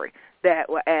story that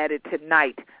were added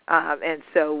tonight. And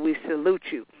so we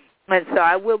salute you. And so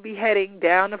I will be heading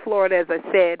down to Florida, as I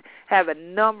said, have a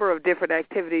number of different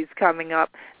activities coming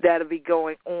up that will be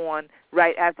going on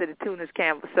right after the Tunas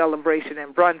Camp celebration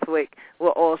in Brunswick.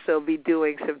 We'll also be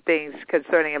doing some things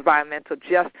concerning environmental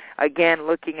justice, again,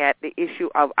 looking at the issue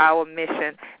of our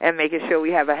mission and making sure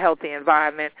we have a healthy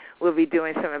environment. We'll be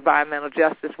doing some environmental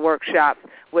justice workshops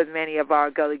with many of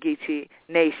our Gullah Geechee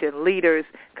Nation leaders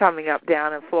coming up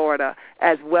down in Florida,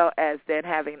 as well as then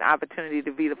having an opportunity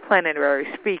to be the plenary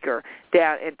speaker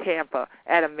down in Tampa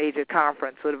at a major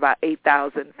conference with about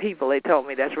 8,000 people, they told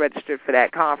me, that's registered for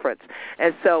that conference.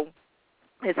 And so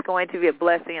it's going to be a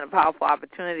blessing and a powerful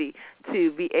opportunity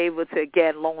to be able to,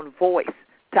 again, loan voice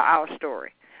to our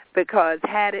story. Because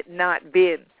had it not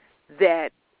been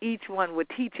that each one were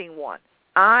teaching one,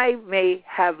 I may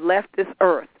have left this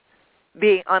earth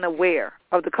being unaware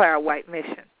of the Clara White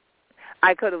mission.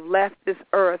 I could have left this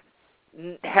earth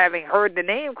having heard the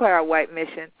name Clara White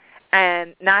mission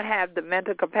and not have the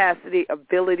mental capacity,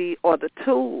 ability, or the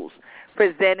tools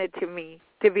presented to me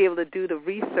to be able to do the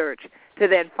research to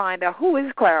then find out who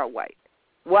is Clara White.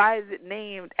 Why is it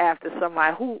named after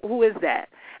somebody? Who is that?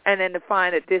 And then to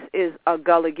find that this is a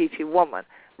Gullah Geechee woman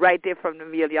right there from the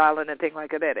Amelia Island and things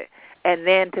like that. And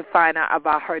then to find out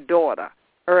about her daughter,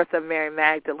 Eartha Mary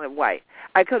Magdalene White.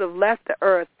 I could have left the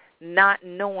earth not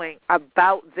knowing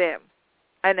about them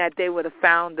and that they were the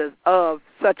founders of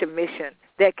such a mission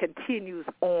that continues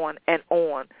on and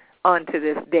on unto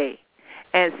this day.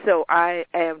 And so I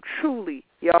am truly,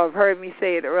 y'all have heard me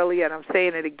say it earlier and I'm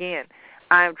saying it again,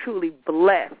 I am truly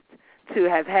blessed to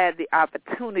have had the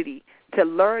opportunity to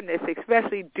learn this,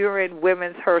 especially during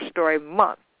Women's Her Story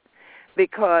Month,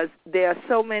 because there are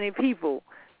so many people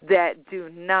that do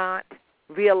not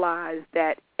realize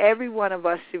that every one of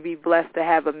us should be blessed to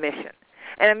have a mission.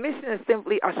 And a mission is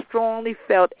simply a strongly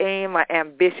felt aim or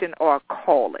ambition or a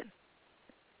calling.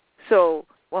 So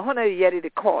when you're ready to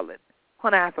call it, I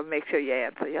have to make sure you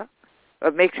answer, yeah?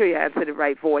 But make sure you answer the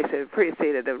right voice and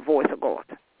appreciate the voice of God.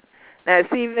 Now,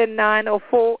 it's evening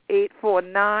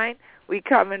 904-849. We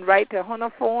coming right to Hunter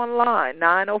phone line,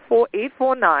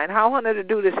 904-849. How Hunter to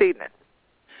do this evening?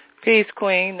 Peace,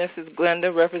 Queen. This is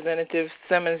Glenda, Representative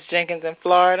Simmons Jenkins in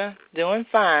Florida. Doing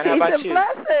fine. How about you? Peace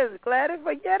and blessings. Glad to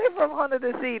forget it from Hunter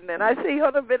this evening. I see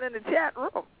Hunter been in the chat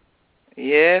room.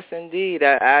 Yes, indeed.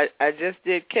 I just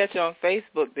did catch on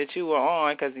Facebook that you were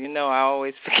on because, you know, I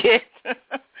always forget.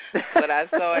 But I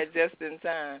saw it just in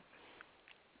time.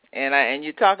 And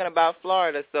you're talking about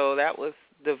Florida, so that was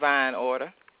divine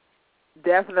order.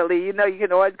 Definitely. You know, you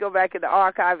can always go back in the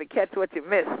archive and catch what you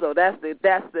missed. So that's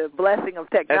the blessing of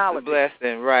technology. That's the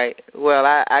blessing, right. Well,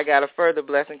 I got a further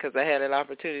blessing because I had an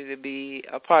opportunity to be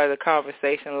a part of the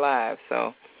conversation live.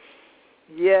 So.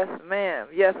 Yes, ma'am.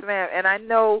 Yes, ma'am. And I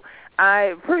know I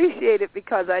appreciate it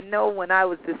because I know when I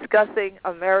was discussing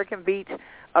American Beach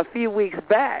a few weeks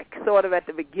back, sort of at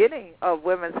the beginning of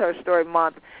Women's Her Story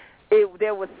Month,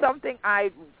 there was something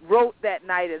I wrote that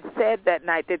night and said that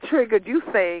night that triggered you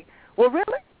saying, well,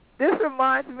 really? This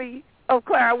reminds me of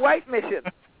Clara White Mission.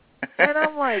 And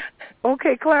I'm like,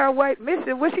 okay, Clara White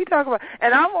Mission, what's she talking about?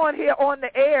 And I'm on here on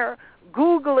the air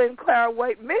Googling Clara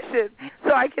White Mission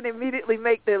so I can immediately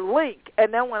make the link.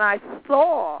 And then when I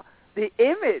saw the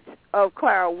image of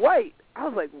Clara White, I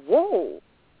was like, whoa,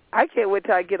 I can't wait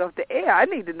till I get off the air. I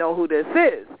need to know who this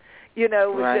is. You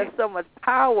know, it was just so much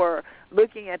power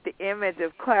looking at the image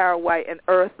of Clara White and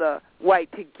Eartha White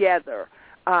together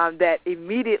that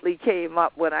immediately came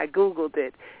up when I Googled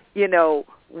it. You know,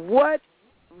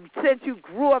 since you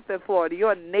grew up in Florida,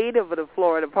 you're a native of the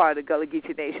Florida part of the Gullah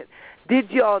Geechee Nation,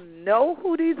 did y'all know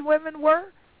who these women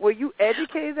were? Were you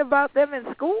educated about them in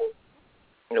school?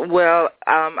 Well,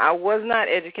 I was not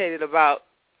educated about,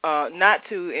 not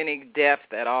to any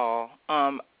depth at all.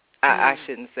 I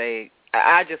shouldn't say.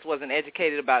 I just wasn't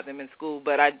educated about them in school,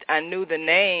 but I knew the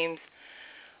names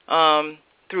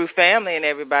through family and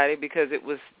everybody because it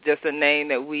was just a name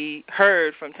that we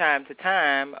heard from time to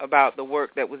time about the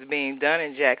work that was being done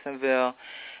in Jacksonville,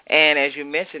 and as you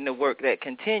mentioned, the work that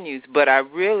continues. But I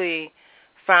really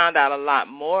found out a lot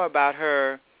more about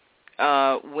her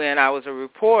when I was a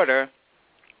reporter.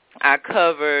 I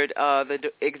covered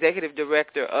the executive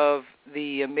director of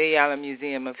the Amelia Island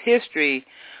Museum of History,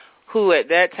 who at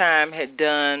that time had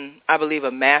done, I believe,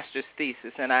 a master's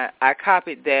thesis, and I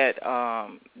copied that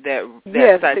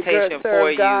citation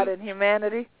for you. God and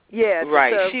Humanity. Yeah,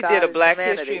 right. She did a Black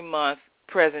History Month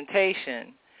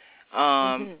presentation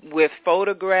with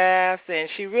photographs, and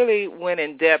she really went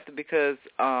in depth because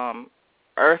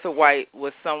Eartha White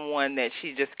was someone that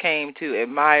she just came to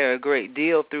admire a great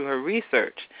deal through her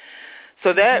research.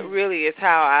 So that really is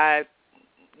how I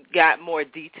got more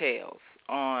details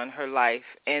on her life.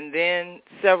 And then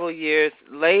several years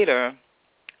later,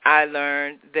 I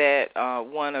learned that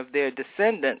one of their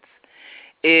descendants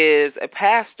is a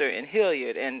pastor in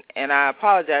Hilliard, and I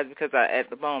apologize because at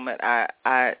the moment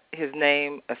his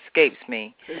name escapes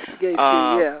me.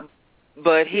 Yeah.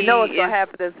 But you know what's going to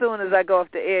happen as soon as I go off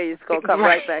the air, it's going to come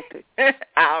right back to you.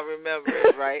 I'll remember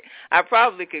it, right? I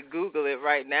probably could Google it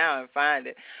right now and find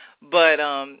it. But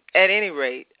at any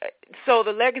rate, so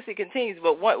the legacy continues.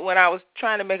 But when I was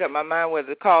trying to make up my mind whether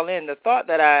to call in, the thought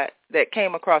that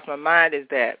came across my mind is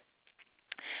that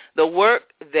the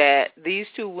work that these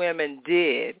two women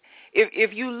did,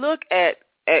 if you look at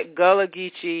Gullah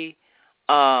Geechee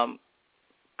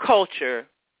culture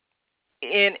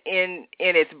in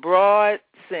its broad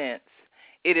sense,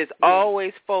 it is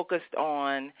always focused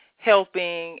on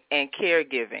helping and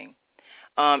caregiving.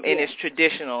 In its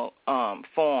traditional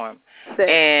form.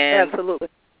 And absolutely.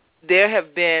 There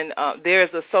have been,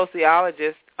 there's a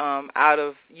sociologist out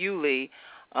of Yulee,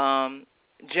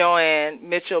 Joanne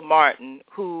Mitchell Martin,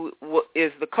 who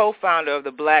is the co-founder of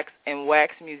the Blacks and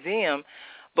Wax Museum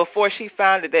before she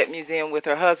founded that museum with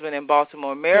her husband in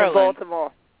Baltimore, Maryland. In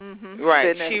Baltimore. Mm-hmm.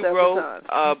 Right. She wrote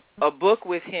a book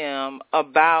with him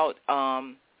about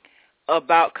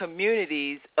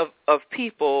communities of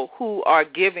people who are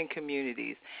giving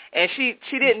communities. And she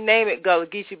didn't name it Gullah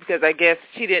Geechee because I guess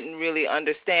she didn't really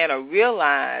understand or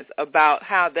realize about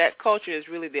how that culture is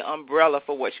really the umbrella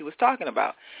for what she was talking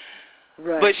about.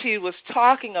 Right. But she was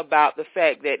talking about the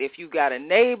fact that if you got a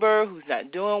neighbor who's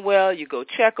not doing well, you go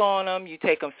check on them, you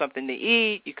take them something to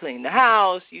eat, you clean the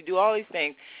house, you do all these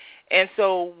things. And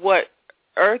so what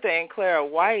Eartha and Clara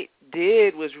White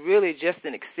did was really just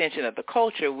an extension of the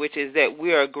culture, which is that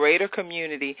we are a greater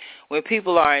community. When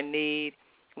people are in need,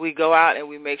 we go out and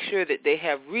we make sure that they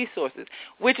have resources,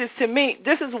 which is, to me,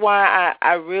 this is why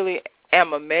I really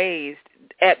am amazed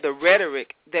at the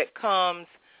rhetoric that comes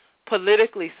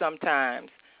politically sometimes,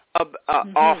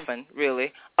 often,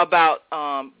 really, about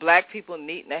black people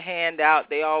needing a handout.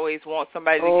 They always want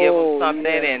somebody to give them something,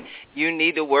 and you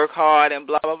need to work hard and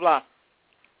blah, blah, blah.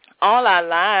 All our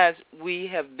lives, we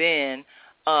have been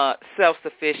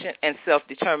self-sufficient and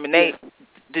determined.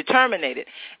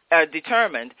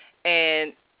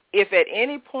 And if at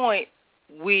any point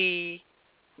we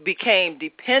became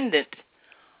dependent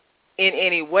in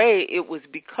any way, it was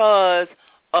because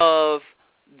of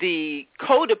the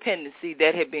codependency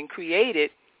that had been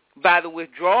created by the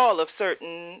withdrawal of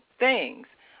certain things.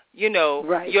 You know,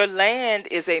 your land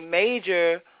is a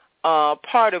major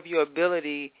part of your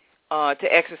ability to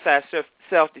exercise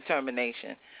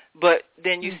self-determination. But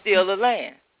then you steal the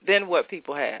land. Then what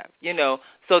people have,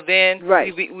 So then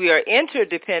we are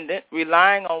interdependent,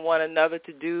 relying on one another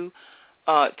to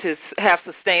have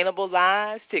sustainable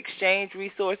lives, to exchange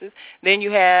resources. Then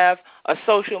you have a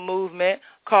social movement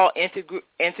called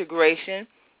integration,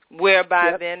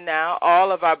 whereby then now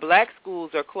all of our black schools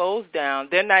are closed down.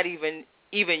 They're not even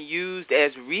used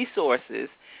as resources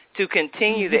to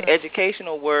continue the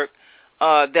educational work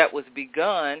that was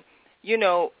begun.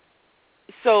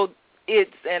 So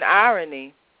it's an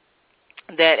irony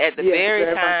that at the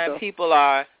very time people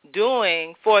are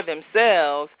doing for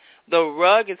themselves, the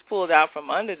rug is pulled out from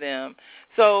under them.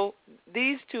 So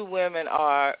these two women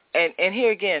are, and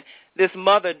here again, this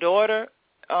mother-daughter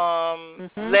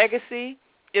legacy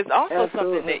is also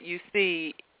something that you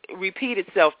see repeat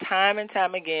itself time and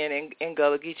time again in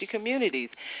Gullah Geechee communities,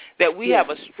 that we have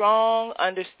a strong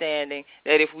understanding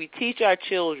that if we teach our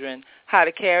children how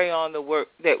to carry on the work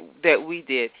that we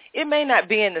did, it may not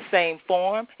be in the same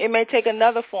form, it may take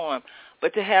another form,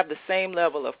 but to have the same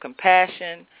level of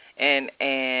compassion and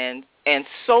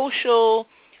social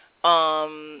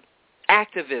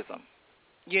activism,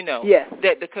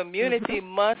 that the community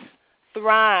must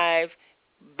thrive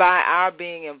by our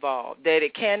being involved, that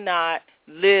it cannot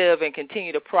live and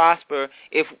continue to prosper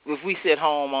if we sit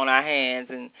home on our hands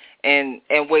and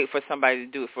wait for somebody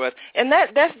to do it for us. And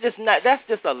that's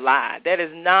just a lie. That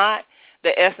is not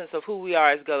the essence of who we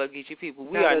are as Gullah Geechee people.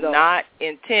 We are not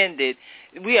intended.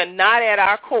 We are not at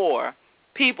our core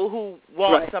people who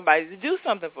want somebody to do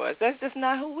something for us. That's just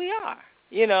not who we are,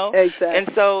 Exactly. And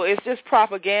so it's just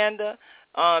propaganda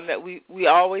that we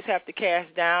always have to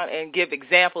cast down and give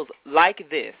examples like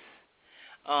this.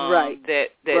 That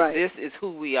this is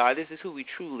who we are. This is who we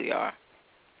truly are.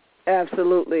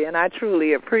 Absolutely, and I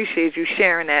truly appreciate you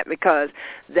sharing that, because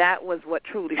that was what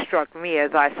truly struck me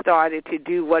as I started to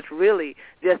do what's really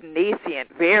just nascent,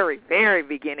 very, very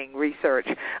beginning research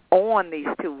on these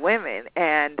two women.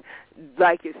 And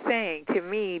like you're saying, to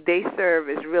me, they serve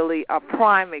as really a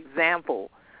prime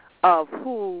example of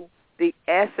who the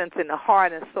essence and the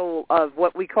heart and soul of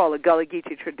what we call a Gullah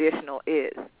Geechee traditional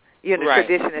is,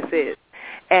 traditionist is.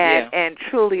 And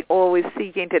truly always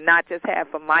seeking to not just have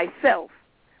for myself,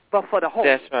 but for the whole.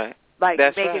 That's right.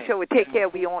 Making sure we take care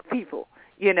of our own people,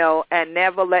 and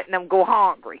never letting them go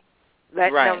hungry.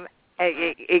 Letting them,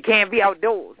 it can't be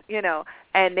outdoors,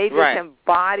 and they just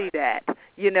embody that,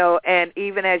 and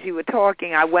even as you were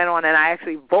talking, I went on and I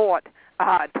actually bought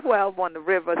 12 on the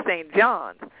River St.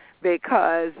 John's,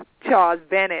 because Charles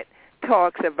Bennett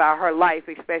talks about her life,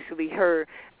 especially her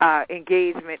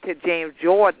engagement to James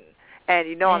Jordan. And,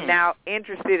 I'm now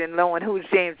interested in knowing who's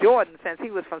James Jordan, since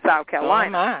he was from South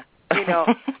Carolina.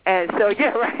 And so,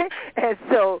 And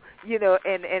so,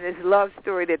 and his love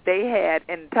story that they had,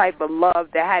 and the type of love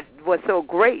that was so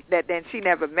great that then she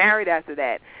never married after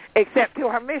that, except to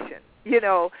her mission,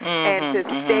 and to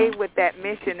stay with that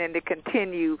mission and to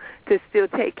continue to still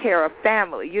take care of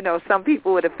family. Some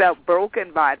people would have felt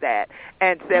broken by that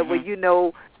and said,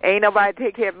 well, ain't nobody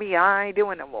take care of me, I ain't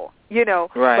doing no more,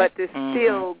 but to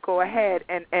still go ahead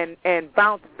and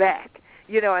bounce back,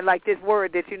 and like this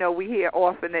word that, we hear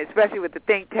often, especially with the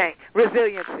think tank,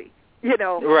 resiliency,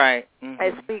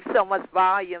 it speaks so much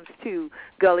volumes to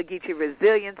Gullah Geechee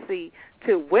resiliency,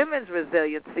 to women's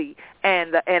resiliency,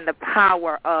 and the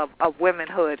power of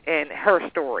womanhood and her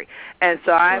story. And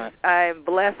so I'm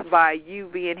blessed by you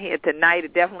being here tonight.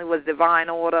 It definitely was divine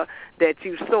order that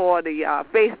you saw the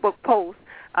Facebook post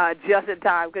just in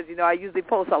time, because, I usually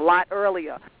post a lot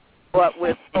earlier. But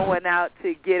we're going out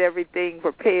to get everything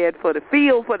prepared for the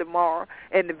field for tomorrow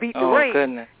and to beat the rain.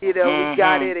 Goodness. We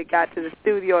got it. It got to the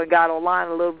studio and got online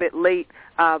a little bit late.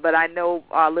 But I know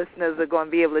our listeners are going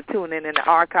to be able to tune in the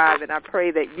archive, and I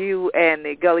pray that you and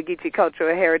the Gullah Geechee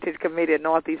Cultural Heritage Committee of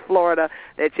Northeast Florida,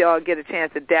 that y'all get a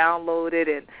chance to download it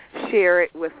and share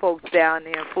it with folks down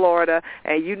there in Florida.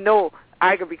 And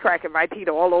I could be cracking my teeth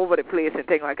all over the place and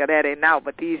things like that, and now,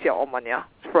 but these y'all omanya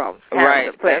from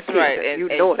that's right. And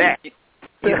that.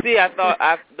 You see, I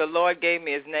thought the Lord gave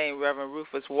me his name, Reverend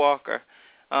Rufus Walker,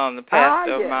 the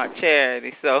pastor of Mount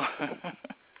Charity. So.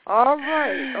 All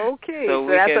right. Okay. So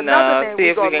we that's can another name see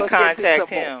if we can look contact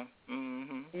him.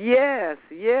 Yes,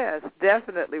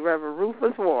 definitely, Reverend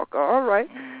Rufus Walker. All right.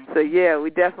 So, we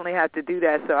definitely have to do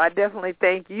that. So I definitely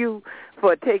thank you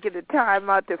for taking the time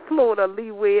out to Florida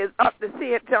leeways up the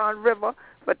St. John River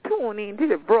for tuning to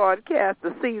the broadcast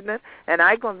this evening. And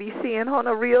I'm going to be seeing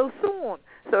her real soon.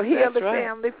 So heal the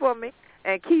family for me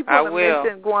and keep on the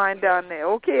mission going down there.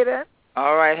 Okay, then?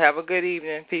 All right. Have a good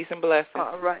evening. Peace and blessings.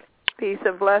 All right. Peace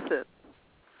and blessings.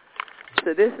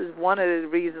 So this is one of the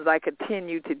reasons I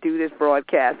continue to do this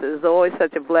broadcast. It's always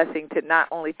such a blessing to not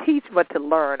only teach but to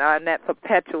learn. I'm that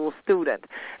perpetual student.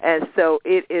 And so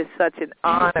it is such an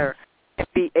honor to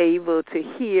be able to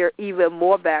hear even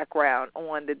more background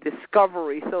on the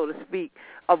discovery, so to speak,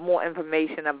 of more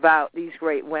information about these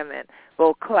great women,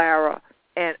 both Clara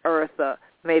and Eartha.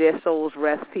 May their souls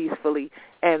rest peacefully,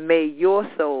 and may your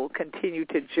soul continue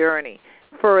to journey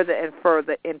further and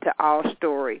further into our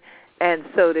story, and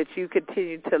so that you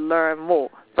continue to learn more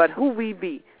about who we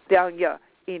be down here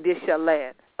in this your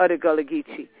land of the Gullah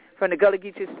Geechee. From the Gullah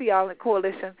Geechee Sea Island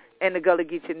Coalition and the Gullah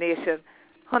Geechee Nation,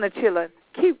 honey children,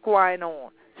 keep going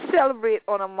on. Celebrate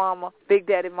on a mama, Big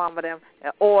Daddy Mama them,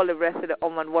 and all the rest of the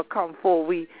women will come for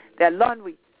we that learn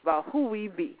we about who we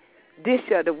be. This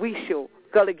year the We Show,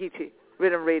 Gullah Geechee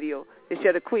Rhythm Radio. This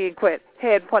year the Queen Quet,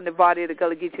 head upon the body of the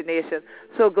Gullah Geechee Nation.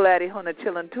 So glad you honey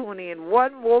children tune in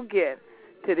one more again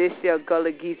to this year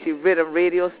Gullah Geechee Rhythm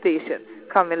Radio Station,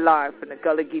 coming live from the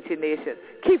Gullah Geechee Nation.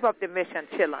 Keep up the mission,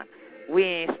 children. We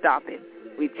ain't stopping.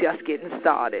 We just getting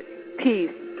started.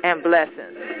 Peace and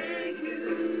blessings.